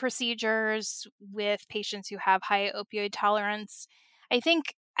spinal procedures with patients who have high opioid tolerance. I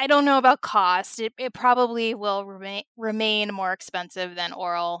don't know about cost. It probably will remain more expensive than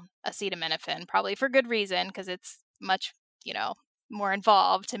oral acetaminophen, probably for good reason, because it's much, more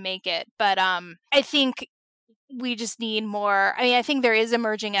involved to make it. But I think we just need more. I think there is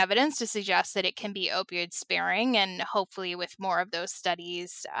emerging evidence to suggest that it can be opioid sparing, and hopefully with more of those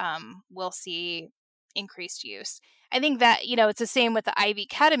studies, we'll see increased use. I think that, it's the same with the IV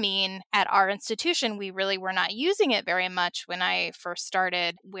ketamine at our institution. We really were not using it very much when I first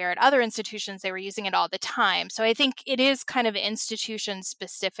started, where at other institutions, they were using it all the time. So I think it is kind of institution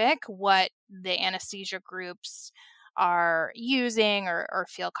specific what the anesthesia groups are using or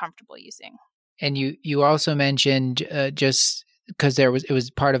feel comfortable using. And you also mentioned just because it was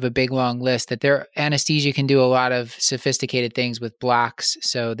part of a big long list that their anesthesia can do a lot of sophisticated things with blocks.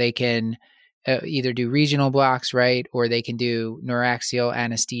 So they can either do regional blocks, right? Or they can do neuraxial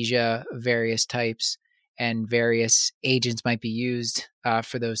anesthesia of various types, and various agents might be used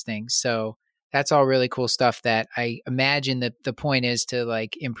for those things. So that's all really cool stuff that I imagine that the point is to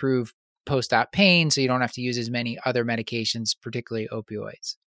like improve post-op pain so you don't have to use as many other medications, particularly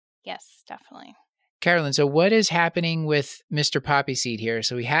opioids. Yes, definitely. Carolyn, so what is happening with Mr. Poppy Seed here?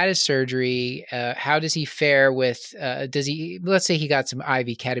 So he had his surgery. How does he fare with, let's say he got some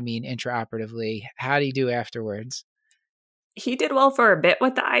IV ketamine intraoperatively. How do you do afterwards? He did well for a bit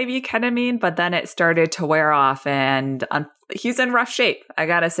with the IV ketamine, but then it started to wear off, and he's in rough shape. I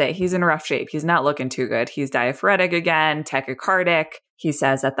gotta say, he's in rough shape. He's not looking too good. He's diaphoretic again, tachycardic. He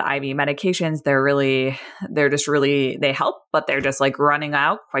says that the IV medications, they help, but they're just like running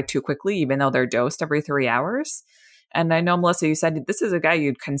out quite too quickly, even though they're dosed every 3 hours. And I know, Melissa, you said this is a guy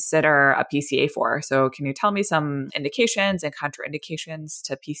you'd consider a PCA for. So can you tell me some indications and contraindications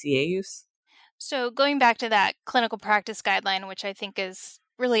to PCA use? So going back to that clinical practice guideline, which I think is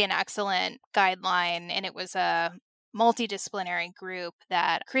really an excellent guideline, and it was a multidisciplinary group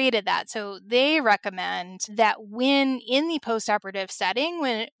that created that. So they recommend that when in the postoperative setting,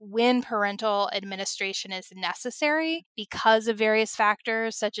 when parental administration is necessary because of various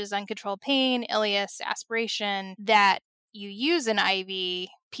factors such as uncontrolled pain, ileus, aspiration, that you use an IV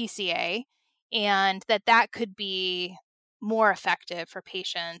PCA, and that could be more effective for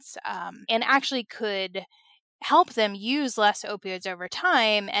patients and actually could help them use less opioids over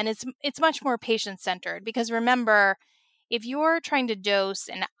time. And it's much more patient-centered, because remember, if you're trying to dose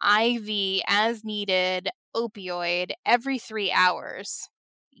an IV as needed opioid every 3 hours,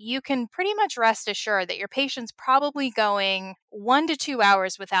 you can pretty much rest assured that your patient's probably going 1 to 2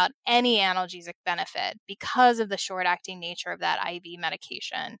 hours without any analgesic benefit because of the short-acting nature of that IV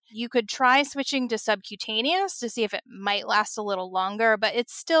medication. You could try switching to subcutaneous to see if it might last a little longer, but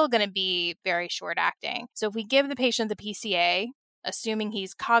it's still going to be very short-acting. So if we give the patient the PCA, assuming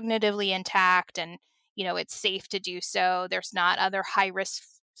he's cognitively intact and it's safe to do so, there's not other high-risk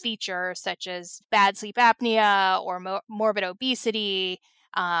features such as bad sleep apnea or morbid obesity.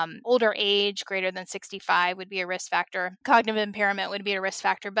 Older age, greater than 65, would be a risk factor. Cognitive impairment would be a risk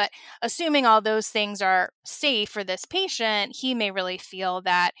factor. But assuming all those things are safe for this patient, he may really feel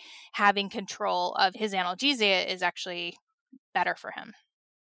that having control of his analgesia is actually better for him.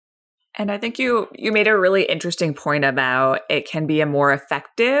 And I think you made a really interesting point about it can be a more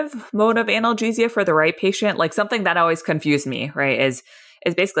effective mode of analgesia for the right patient. Like something that always confused me, right, is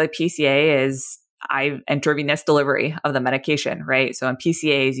basically PCA is intravenous delivery of the medication, right? So in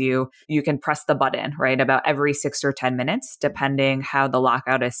PCAs, you can press the button, right, about every 6 or 10 minutes, depending how the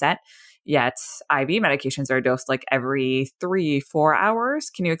lockout is set. Yet IV medications are dosed like every 3-4 hours.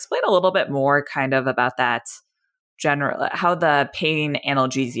 Can you explain a little bit more kind of about that? How the pain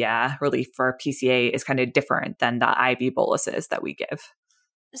analgesia relief for PCA is kind of different than the IV boluses that we give.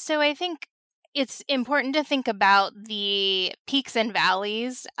 So I think it's important to think about the peaks and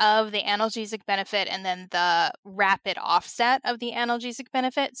valleys of the analgesic benefit and then the rapid offset of the analgesic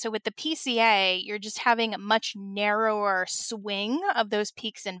benefit. So with the PCA, you're just having a much narrower swing of those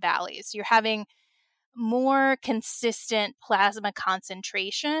peaks and valleys. You're having more consistent plasma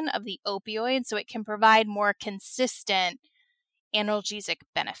concentration of the opioid, so it can provide more consistent analgesic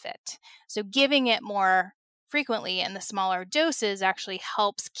benefit. So giving it more frequently in the smaller doses actually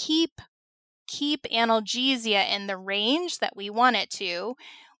helps keep analgesia in the range that we want it to,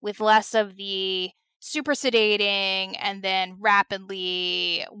 with less of the super sedating and then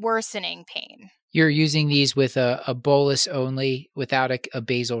rapidly worsening pain. You're using these with a bolus only without a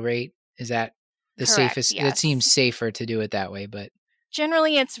basal rate. Is that the Correct, safest? yes. It seems safer to do it that way, but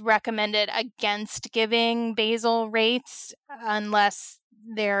generally it's recommended against giving basal rates unless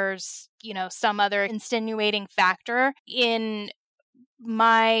there's, some other extenuating factor. In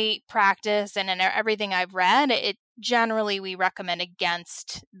my practice and in everything I've read, generally we recommend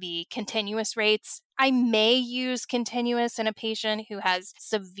against the continuous rates. I may use continuous in a patient who has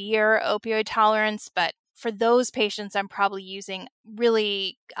severe opioid tolerance, but for those patients, I'm probably using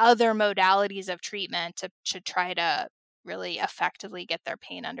really other modalities of treatment to try to really effectively get their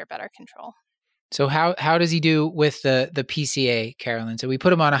pain under better control. So how does he do with the PCA, Carolyn? So we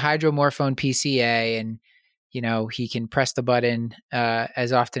put him on a hydromorphone PCA, and he can press the button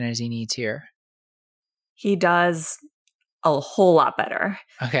as often as he needs here. He does a whole lot better.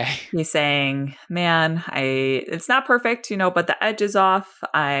 Okay. He's saying, man, it's not perfect, but the edge is off.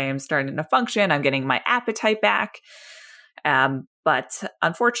 I'm starting to function. I'm getting my appetite back. But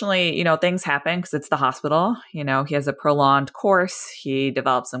unfortunately, things happen because it's the hospital. He has a prolonged course. He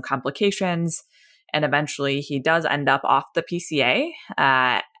develops some complications, and eventually he does end up off the PCA.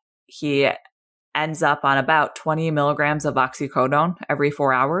 He ends up on about 20 milligrams of oxycodone every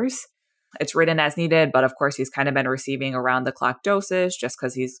 4 hours. It's written as needed, but of course he's kind of been receiving around the clock dosage just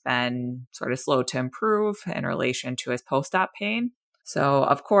because he's been sort of slow to improve in relation to his post-op pain. So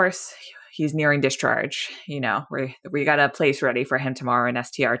of course he's nearing discharge. We got a place ready for him tomorrow in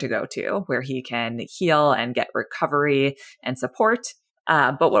STR to go to where he can heal and get recovery and support.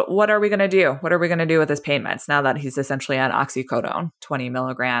 But what are we going to do? What are we going to do with his pain meds now that he's essentially on oxycodone, 20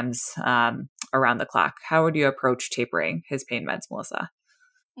 milligrams around the clock? How would you approach tapering his pain meds, Melissa?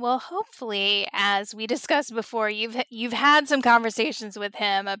 Well, hopefully, as we discussed before, you've had some conversations with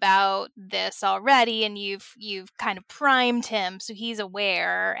him about this already, and you've kind of primed him so he's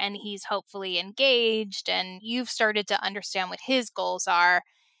aware and he's hopefully engaged, and you've started to understand what his goals are.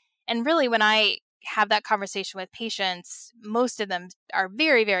 And really, when I have that conversation with patients, most of them are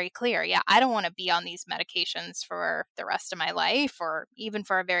very, very clear. Yeah, I don't want to be on these medications for the rest of my life or even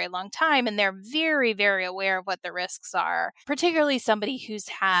for a very long time. And they're very, very aware of what the risks are, particularly somebody who's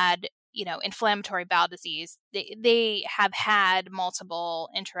had inflammatory bowel disease. They have had multiple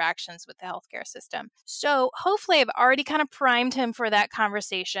interactions with the healthcare system. So hopefully I've already kind of primed him for that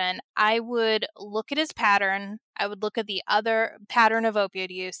conversation. I would look at his pattern. I would look at the other pattern of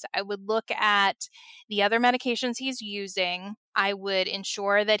opioid use. I would look at the other medications he's using. I would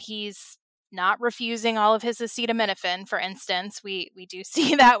ensure that he's not refusing all of his acetaminophen, for instance. We do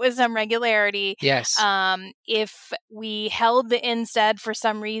see that with some regularity. Yes. If we held the NSAID for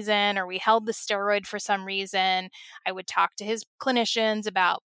some reason, or we held the steroid for some reason, I would talk to his clinicians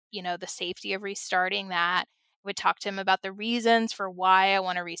about, the safety of restarting that. I would talk to him about the reasons for why I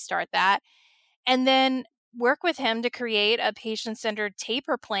want to restart that. And then work with him to create a patient-centered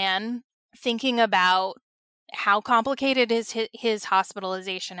taper plan, thinking about how complicated his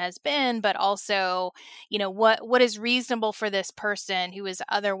hospitalization has been, but also, what is reasonable for this person who is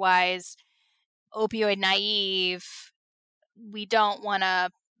otherwise opioid naive. We don't want to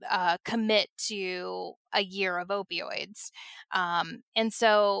commit to a year of opioids. And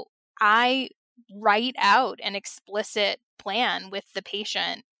so I write out an explicit plan with the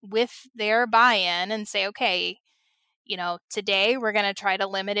patient with their buy-in and say, okay, today we're going to try to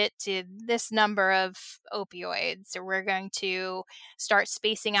limit it to this number of opioids, or we're going to start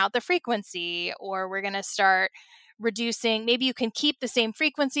spacing out the frequency, or we're going to start reducing. Maybe you can keep the same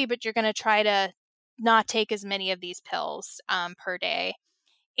frequency, but you're going to try to not take as many of these pills per day.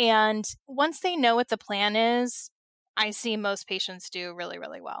 And once they know what the plan is, I see most patients do really,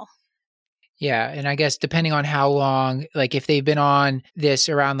 really well. Yeah. And I guess depending on how long, like if they've been on this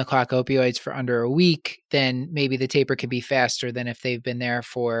around the clock opioids for under a week, then maybe the taper can be faster than if they've been there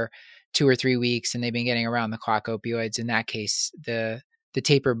for 2 or 3 weeks and they've been getting around the clock opioids. In that case, the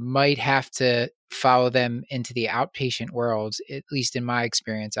taper might have to follow them into the outpatient world, at least in my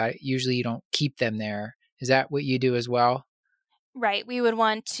experience. Usually you don't keep them there. Is that what you do as well? Right. We would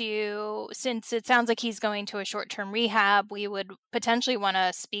want to, since it sounds like he's going to a short-term rehab, we would potentially want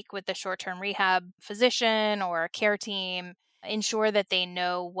to speak with the short-term rehab physician or care team, ensure that they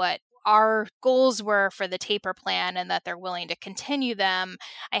know what our goals were for the taper plan and that they're willing to continue them.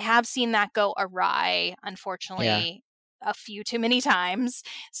 I have seen that go awry, unfortunately, a few too many times.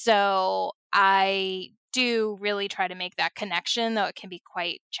 So I do really try to make that connection, though it can be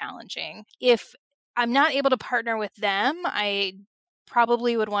quite challenging. If I'm not able to partner with them, I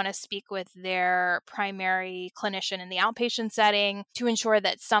probably would want to speak with their primary clinician in the outpatient setting to ensure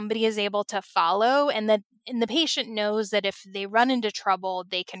that somebody is able to follow, and the patient knows that if they run into trouble,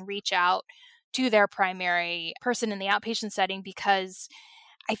 they can reach out to their primary person in the outpatient setting, because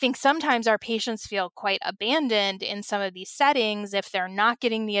I think sometimes our patients feel quite abandoned in some of these settings if they're not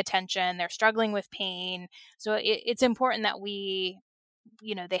getting the attention, they're struggling with pain. So it's important that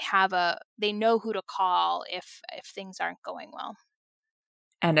they know who to call if things aren't going well.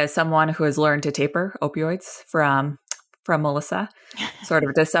 And as someone who has learned to taper opioids from Melissa, sort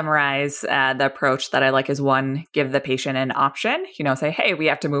of to summarize, the approach that I like is 1, give the patient an option, say, hey, we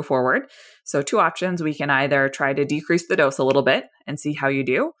have to move forward. So 2 options, we can either try to decrease the dose a little bit and see how you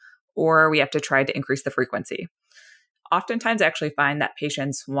do, or we have to try to increase the frequency. Oftentimes I actually find that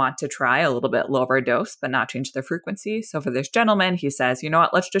patients want to try a little bit lower dose, but not change the frequency. So for this gentleman, he says, you know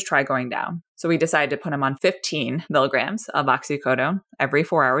what, let's just try going down. So we decided to put him on 15 milligrams of oxycodone every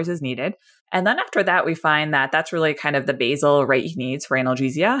 4 hours as needed. And then after that, we find that that's really kind of the basal rate he needs for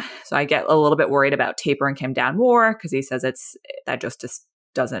analgesia. So I get a little bit worried about tapering him down more because he says that just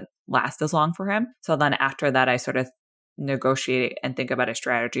doesn't last as long for him. So then after that, I sort of negotiate and think about a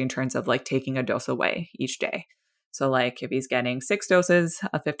strategy in terms of like taking a dose away each day. So like if he's getting 6 doses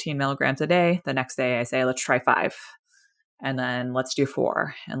of 15 milligrams a day, the next day I say, let's try 5. And then let's do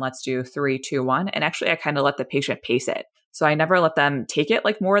 4 and let's do 3, 2, 1. And actually I kind of let the patient pace it. So I never let them take it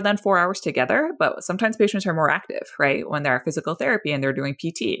like more than 4 hours together, but sometimes patients are more active, right? When they're physical therapy and they're doing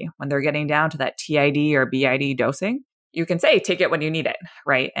PT, when they're getting down to that TID or BID dosing, you can say, take it when you need it,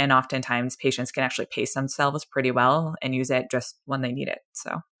 right? And oftentimes patients can actually pace themselves pretty well and use it just when they need it.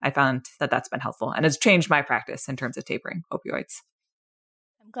 So I found that that's been helpful and it's changed my practice in terms of tapering opioids.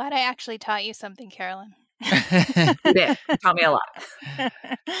 I'm glad I actually taught you something, Carolyn. You did. You taught me a lot.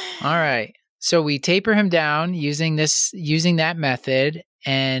 All right. So we taper him down using that method,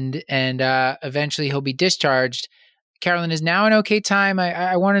 and eventually he'll be discharged. Carolyn, is now an okay time?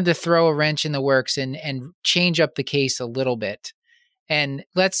 I wanted to throw a wrench in the works and change up the case a little bit. And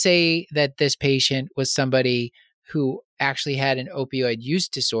let's say that this patient was somebody who actually had an opioid use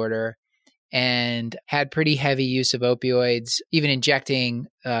disorder and had pretty heavy use of opioids, even injecting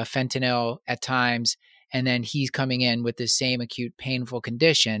fentanyl at times. And then he's coming in with the same acute painful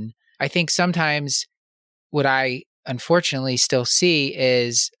condition. I think sometimes what I unfortunately still see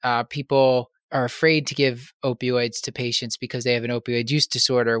is people are afraid to give opioids to patients because they have an opioid use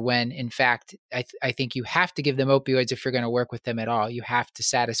disorder, when in fact, I think you have to give them opioids if you're going to work with them at all. You have to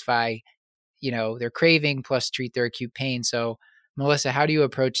satisfy, their craving plus treat their acute pain. So Melissa, how do you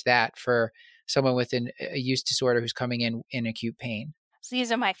approach that for someone with a use disorder who's coming in acute pain? So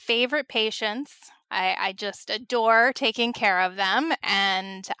these are my favorite patients. I just adore taking care of them,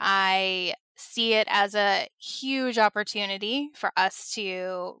 and I see it as a huge opportunity for us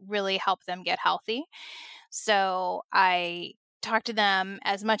to really help them get healthy. So I talk to them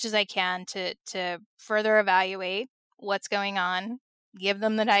as much as I can to further evaluate what's going on, give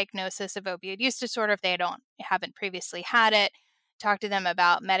them the diagnosis of opioid use disorder if they haven't previously had it, talk to them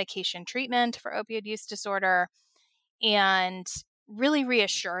about medication treatment for opioid use disorder, and really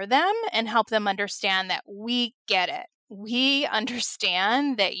reassure them and help them understand that we get it. We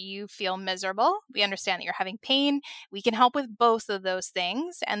understand that you feel miserable. We understand that you're having pain. We can help with both of those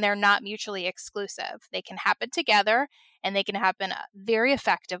things, and they're not mutually exclusive. They can happen together, and they can happen very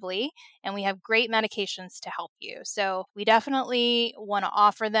effectively, and we have great medications to help you. So we definitely want to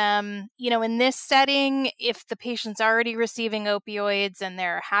offer them, in this setting, if the patient's already receiving opioids and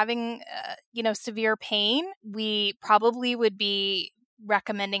they're having, severe pain, we probably would be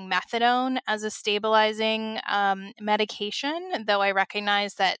recommending methadone as a stabilizing medication, though I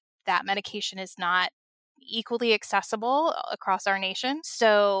recognize that medication is not equally accessible across our nation.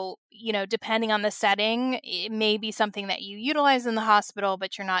 So, depending on the setting, it may be something that you utilize in the hospital,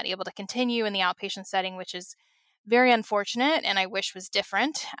 but you're not able to continue in the outpatient setting, which is very unfortunate and I wish was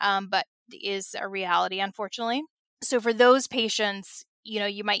different, but is a reality, unfortunately. So for those patients,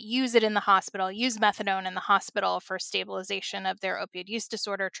 you might use it in the hospital, use methadone in the hospital for stabilization of their opioid use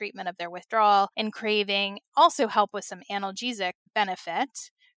disorder, treatment of their withdrawal and craving, also help with some analgesic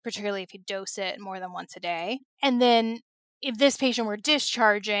benefit, particularly if you dose it more than once a day. And then if this patient were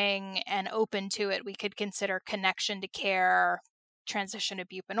discharging and open to it, we could consider connection to care, transition to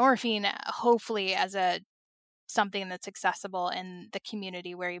buprenorphine, hopefully as something that's accessible in the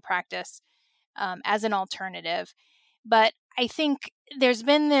community where you practice as an alternative. But I think there's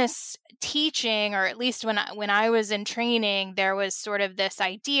been this teaching, or at least when I was in training, there was sort of this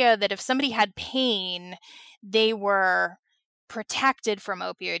idea that if somebody had pain, they were protected from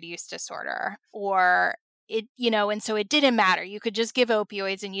opioid use disorder, or it, and so it didn't matter. You could just give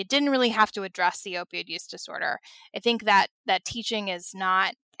opioids and you didn't really have to address the opioid use disorder. I think that teaching is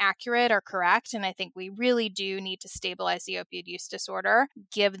not accurate or correct. And I think we really do need to stabilize the opioid use disorder,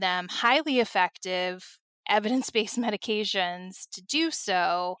 give them highly effective evidence-based medications to do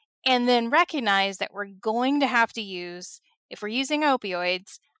so, and then recognize that we're going to have to use, if we're using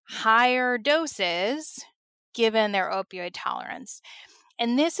opioids, higher doses given their opioid tolerance.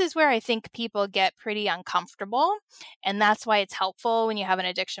 And this is where I think people get pretty uncomfortable. And that's why it's helpful when you have an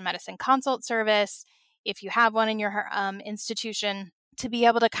addiction medicine consult service, if you have one in your institution, to be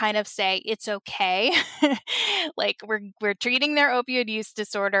able to kind of say, it's okay. Like we're treating their opioid use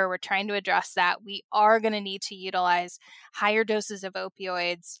disorder. We're trying to address that. We are going to need to utilize higher doses of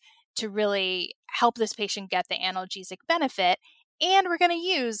opioids to really help this patient get the analgesic benefit. And we're going to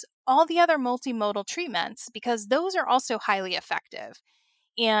use all the other multimodal treatments because those are also highly effective.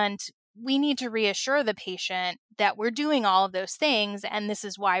 And we need to reassure the patient that we're doing all of those things and this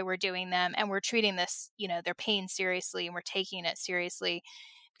is why we're doing them. And we're treating this, their pain seriously and we're taking it seriously.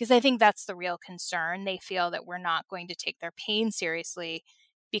 Because I think that's the real concern. They feel that we're not going to take their pain seriously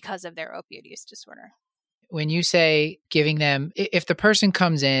because of their opioid use disorder. When you say giving them, if the person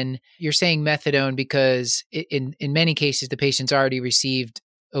comes in, you're saying methadone because in many cases, the patient's already received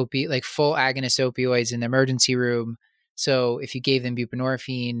full agonist opioids in the emergency room. So if you gave them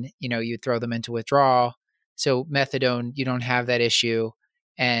buprenorphine, you'd throw them into withdrawal. So methadone, you don't have that issue.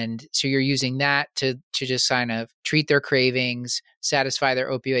 And so you're using that to just kind of treat their cravings, satisfy their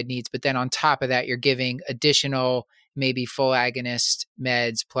opioid needs. But then on top of that, you're giving additional, maybe full agonist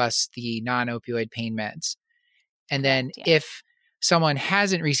meds plus the non-opioid pain meds. And then if someone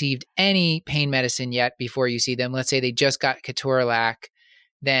hasn't received any pain medicine yet before you see them, let's say they just got ketorolac,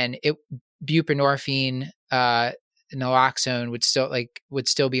 then buprenorphine, naloxone would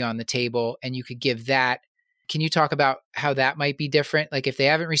still be on the table, and you could give that. Can you talk about how that might be different? Like if they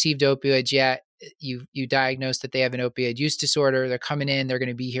haven't received opioids yet, you diagnose that they have an opioid use disorder, they're coming in, they're going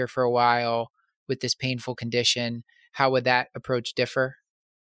to be here for a while with this painful condition. How would that approach differ?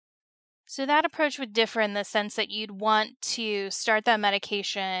 So that approach would differ in the sense that you'd want to start that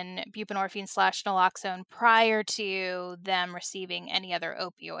medication, buprenorphine/naloxone, prior to them receiving any other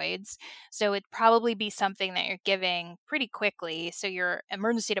opioids. So it'd probably be something that you're giving pretty quickly. So your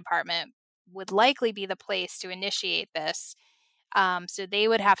emergency department would likely be the place to initiate this. So they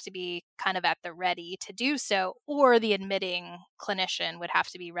would have to be kind of at the ready to do so, or the admitting clinician would have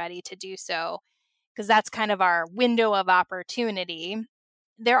to be ready to do so, because that's kind of our window of opportunity.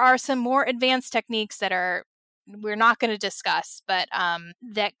 There are some more advanced techniques that we're not going to discuss, but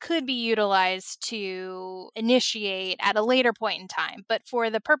that could be utilized to initiate at a later point in time. But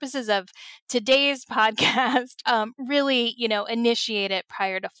for the purposes of today's podcast, really, initiate it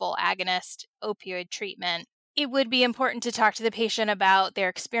prior to full agonist opioid treatment. It would be important to talk to the patient about their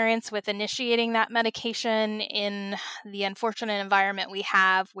experience with initiating that medication in the unfortunate environment we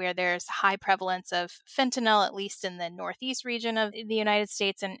have where there's high prevalence of fentanyl, at least in the Northeast region of the United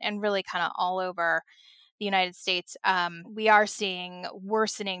States and really kind of all over the United States. We are seeing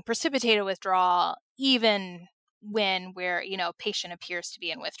worsening precipitated withdrawal even when a patient appears to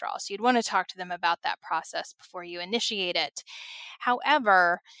be in withdrawal. So you'd want to talk to them about that process before you initiate it.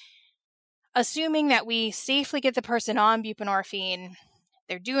 However, assuming that we safely get the person on buprenorphine,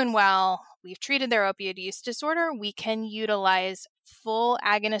 they're doing well, we've treated their opioid use disorder, we can utilize full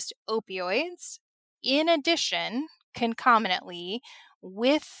agonist opioids in addition, concomitantly,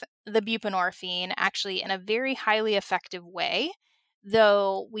 with the buprenorphine, actually in a very highly effective way,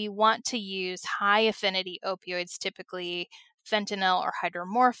 though we want to use high affinity opioids, typically fentanyl or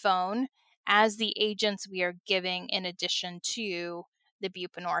hydromorphone, as the agents we are giving in addition to the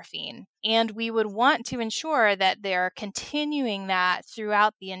buprenorphine. And we would want to ensure that they're continuing that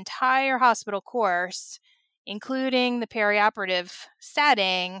throughout the entire hospital course, including the perioperative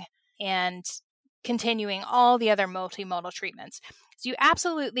setting and continuing all the other multimodal treatments. So you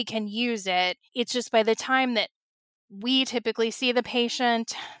absolutely can use it. It's just by the time that we typically see the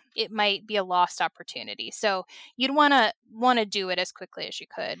patient, it might be a lost opportunity. So you'd want to do it as quickly as you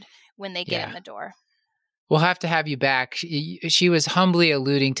could when they get in the door. We'll have to have you back. She was humbly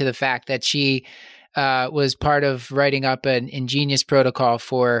alluding to the fact that she was part of writing up an ingenious protocol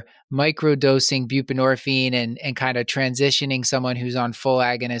for microdosing buprenorphine and kind of transitioning someone who's on full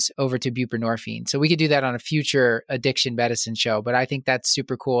agonist over to buprenorphine. So we could do that on a future addiction medicine show, but I think that's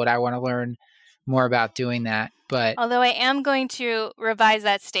super cool and I want to learn more about doing that. But although I am going to revise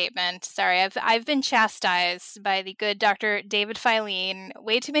that statement. Sorry, I've been chastised by the good Dr. David Filene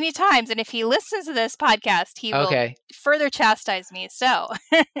way too many times, and if he listens to this podcast, he will further chastise me. So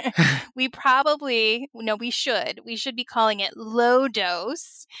we should be calling it low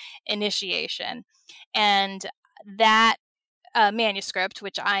dose initiation, and that manuscript,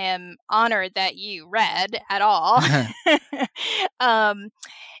 which I am honored that you read at all,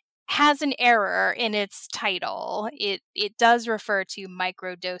 has an error in its title. It does refer to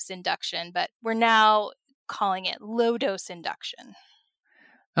microdose induction, but we're now calling it low dose induction.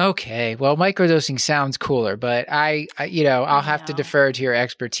 Okay. Well, microdosing sounds cooler, but I'll have to defer to your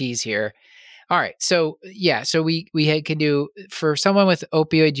expertise here. All right. So we can do, for someone with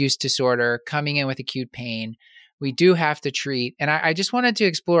opioid use disorder coming in with acute pain, we do have to treat. And I just wanted to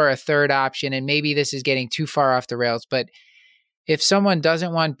explore a third option, and maybe this is getting too far off the rails, but if someone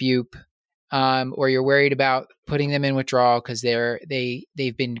doesn't want bup, or you're worried about putting them in withdrawal because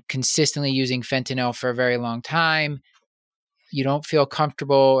they've been consistently using fentanyl for a very long time, you don't feel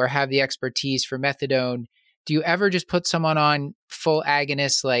comfortable or have the expertise for methadone, do you ever just put someone on full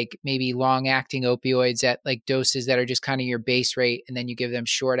agonists, like maybe long-acting opioids at like doses that are just kind of your base rate, and then you give them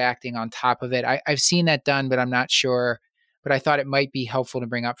short-acting on top of it? I've seen that done, but I'm not sure. But I thought it might be helpful to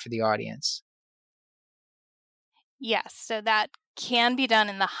bring up for the audience. Yes, so that can be done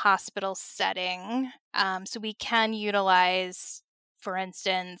in the hospital setting. So we can utilize, for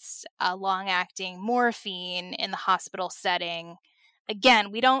instance, long-acting morphine in the hospital setting.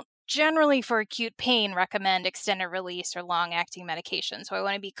 Again, we don't generally for acute pain recommend extended release or long-acting medication. So I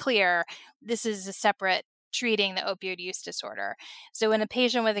want to be clear, this is a separate treating the opioid use disorder. So in a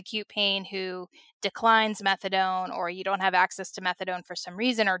patient with acute pain who declines methadone, or you don't have access to methadone for some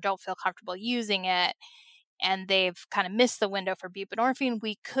reason or don't feel comfortable using it, and they've kind of missed the window for buprenorphine,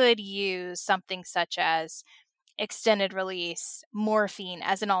 we could use something such as extended release morphine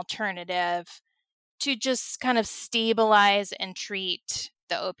as an alternative to just kind of stabilize and treat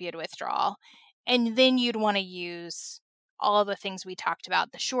the opioid withdrawal. And then you'd want to use all the things we talked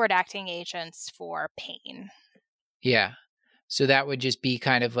about, the short-acting agents for pain. Yeah. So that would just be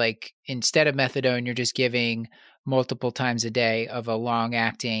kind of like, instead of methadone, you're just giving multiple times a day of a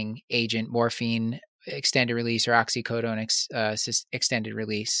long-acting agent, morphine extended release, or oxycodone extended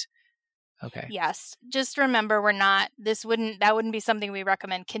release. Okay. Yes. Just remember, that wouldn't be something we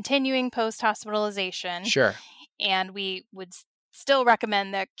recommend continuing post-hospitalization. Sure. And we would still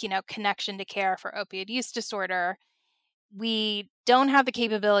recommend the, connection to care for opioid use disorder. We don't have the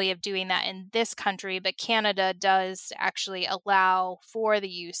capability of doing that in this country, but Canada does actually allow for the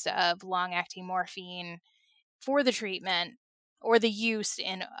use of long-acting morphine for the treatment or the use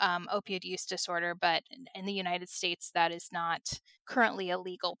in opioid use disorder. But in the United States, that is not currently a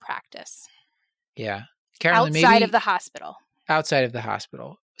legal practice. Yeah. Carolyn, outside of the hospital. Outside of the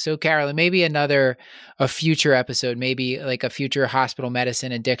hospital. So Carolyn, maybe a future episode, maybe like a future hospital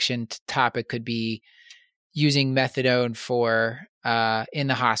medicine addiction topic could be using methadone for in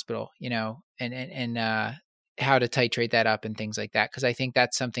the hospital, and how to titrate that up and things like that. Because I think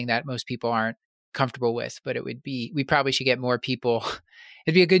that's something that most people aren't comfortable with, but we probably should get more people.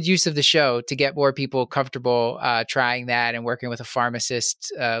 It'd be a good use of the show to get more people comfortable trying that and working with a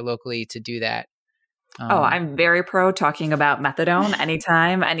pharmacist locally to do that. I'm very pro talking about methadone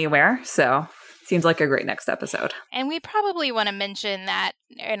anytime, anywhere. So seems like a great next episode. And we probably want to mention that,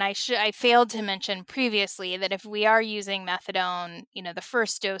 and I failed to mention previously, that if we are using methadone, the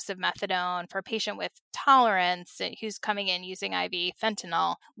first dose of methadone for a patient with tolerance who's coming in using IV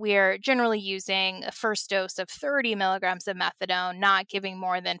fentanyl, we're generally using a first dose of 30 milligrams of methadone, not giving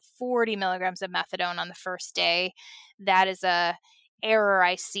more than 40 milligrams of methadone on the first day. That is a error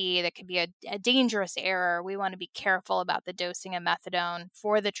I see that could be a dangerous error. We want to be careful about the dosing of methadone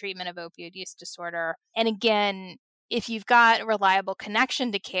for the treatment of opioid use disorder. And again, if you've got a reliable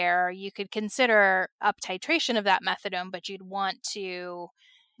connection to care, you could consider up titration of that methadone, but you'd want to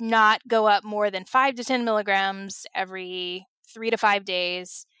not go up more than 5 to 10 milligrams every 3 to 5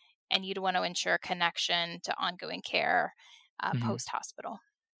 days. And you'd want to ensure connection to ongoing care post-hospital.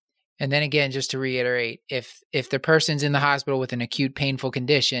 And then again, just to reiterate, if the person's in the hospital with an acute painful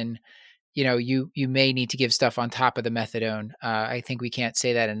condition, you may need to give stuff on top of the methadone. I think we can't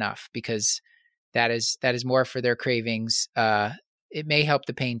say that enough, because that is more for their cravings. It may help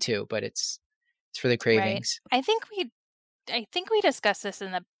the pain too, but it's for the cravings. Right. I think we discussed this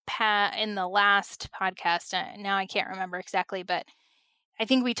in the last podcast. Now I can't remember exactly, but I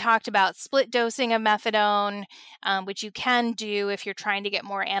think we talked about split dosing of methadone, which you can do if you're trying to get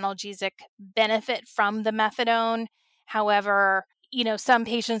more analgesic benefit from the methadone. However, some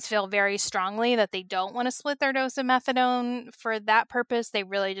patients feel very strongly that they don't want to split their dose of methadone for that purpose. They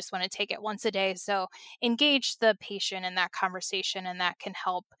really just want to take it once a day. So engage the patient in that conversation, and that can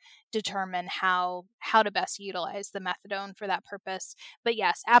help determine how to best utilize the methadone for that purpose. But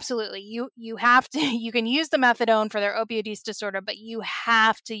yes, absolutely. You have to, you can use the methadone for their opioid use disorder, but you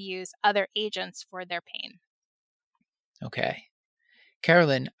have to use other agents for their pain. Okay.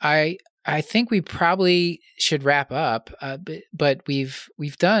 Carolyn, I think we probably should wrap up, but we've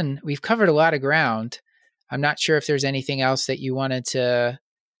covered a lot of ground. I'm not sure if there's anything else that you wanted to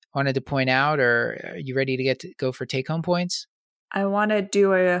point out, or are you ready to go for take home points? I want to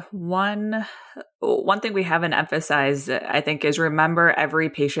do one thing we haven't emphasized, I think, is remember every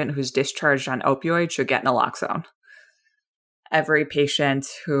patient who's discharged on opioids should get naloxone. Every patient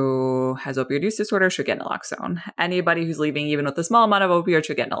who has opioid use disorder should get naloxone. Anybody who's leaving even with a small amount of opioid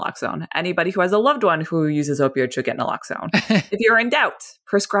should get naloxone. Anybody who has a loved one who uses opioid should get naloxone. If you're in doubt,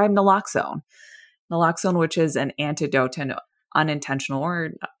 prescribe naloxone. Naloxone, which is an antidote to an unintentional or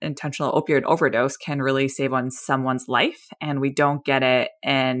intentional opioid overdose, can really save on someone's life, and we don't get it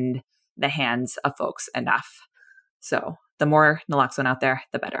in the hands of folks enough. So the more naloxone out there,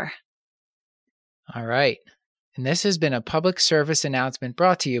 the better. All right. And this has been a public service announcement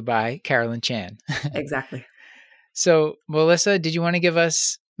brought to you by Carolyn Chan. Exactly. So, Melissa, did you want to give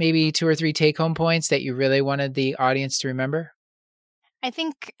us maybe 2 or 3 take-home points that you really wanted the audience to remember? I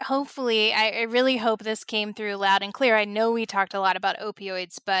think hopefully, I really hope this came through loud and clear. I know we talked a lot about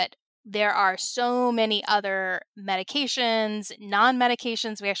opioids, but there are so many other medications,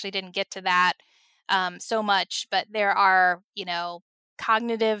 non-medications. We actually didn't get to that so much, but there are,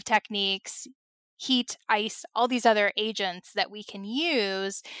 cognitive techniques, heat, ice, all these other agents that we can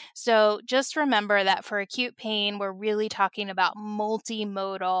use. So just remember that for acute pain, we're really talking about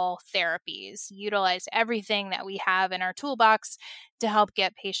multimodal therapies. Utilize everything that we have in our toolbox to help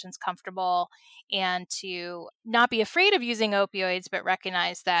get patients comfortable and to not be afraid of using opioids, but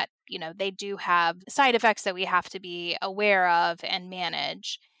recognize that, they do have side effects that we have to be aware of and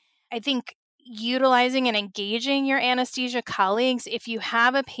manage. I think utilizing and engaging your anesthesia colleagues. If you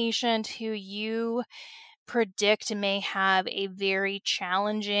have a patient who you predict may have a very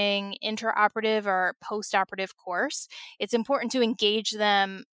challenging intraoperative or postoperative course, it's important to engage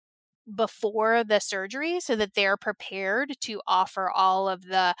them before the surgery so that they're prepared to offer all of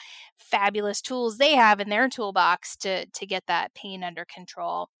the fabulous tools they have in their toolbox to get that pain under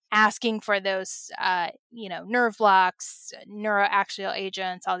control. Asking for those, nerve blocks, neuroaxial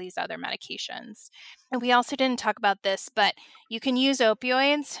agents, all these other medications. And we also didn't talk about this, but you can use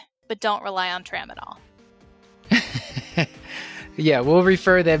opioids, but don't rely on tramadol. Yeah, we'll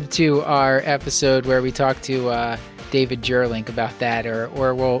refer them to our episode where we talked to David Jerlink about that,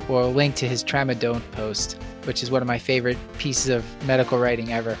 or we'll link to his tramadol post, which is one of my favorite pieces of medical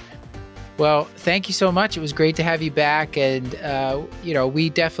writing ever. Well, thank you so much. It was great to have you back. And, we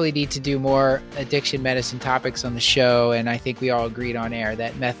definitely need to do more addiction medicine topics on the show. And I think we all agreed on air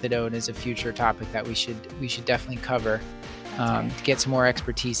that methadone is a future topic that we should definitely cover to get some more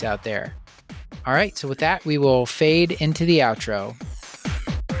expertise out there. All right. So with that, we will fade into the outro.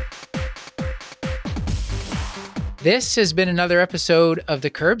 This has been another episode of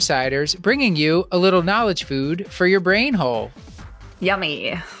The Curbsiders, bringing you a little knowledge food for your brain hole.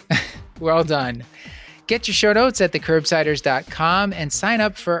 Yummy. Well done. Get your show notes at thecurbsiders.com and sign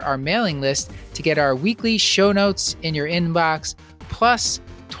up for our mailing list to get our weekly show notes in your inbox. Plus,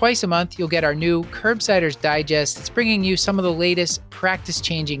 twice a month, you'll get our new Curbsiders Digest. It's bringing you some of the latest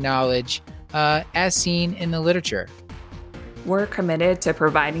practice-changing knowledge as seen in the literature. We're committed to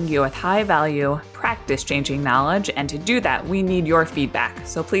providing you with high-value, practice-changing knowledge, and to do that, we need your feedback.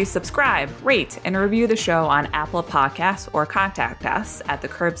 So please subscribe, rate, and review the show on Apple Podcasts or contact us at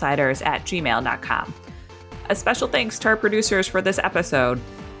thecurbsiders@gmail.com. A special thanks to our producers for this episode,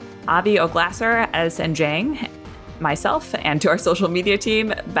 Avi Oglasser, Edison Jang, myself, and to our social media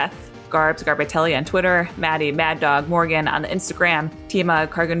team, Beth Garbatelli on Twitter, Maddie Mad Dog Morgan on the Instagram, Tima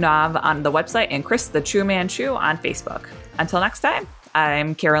Kargunov on the website, and Chris the True Man Chew on Facebook. Until next time,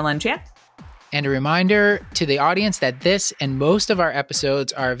 I'm Carolyn Chan. And a reminder to the audience that this and most of our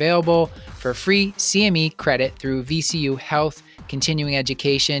episodes are available for free CME credit through VCU Health Continuing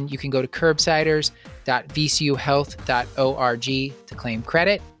Education. You can go to curbsiders.vcuhealth.org to claim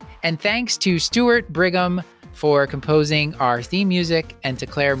credit. And thanks to Stuart Brigham for composing our theme music and to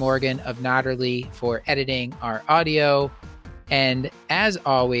Claire Morgan of Notterly for editing our audio. And as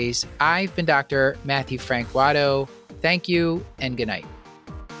always, I've been Dr. Matthew Frank Watto. Thank you and good night.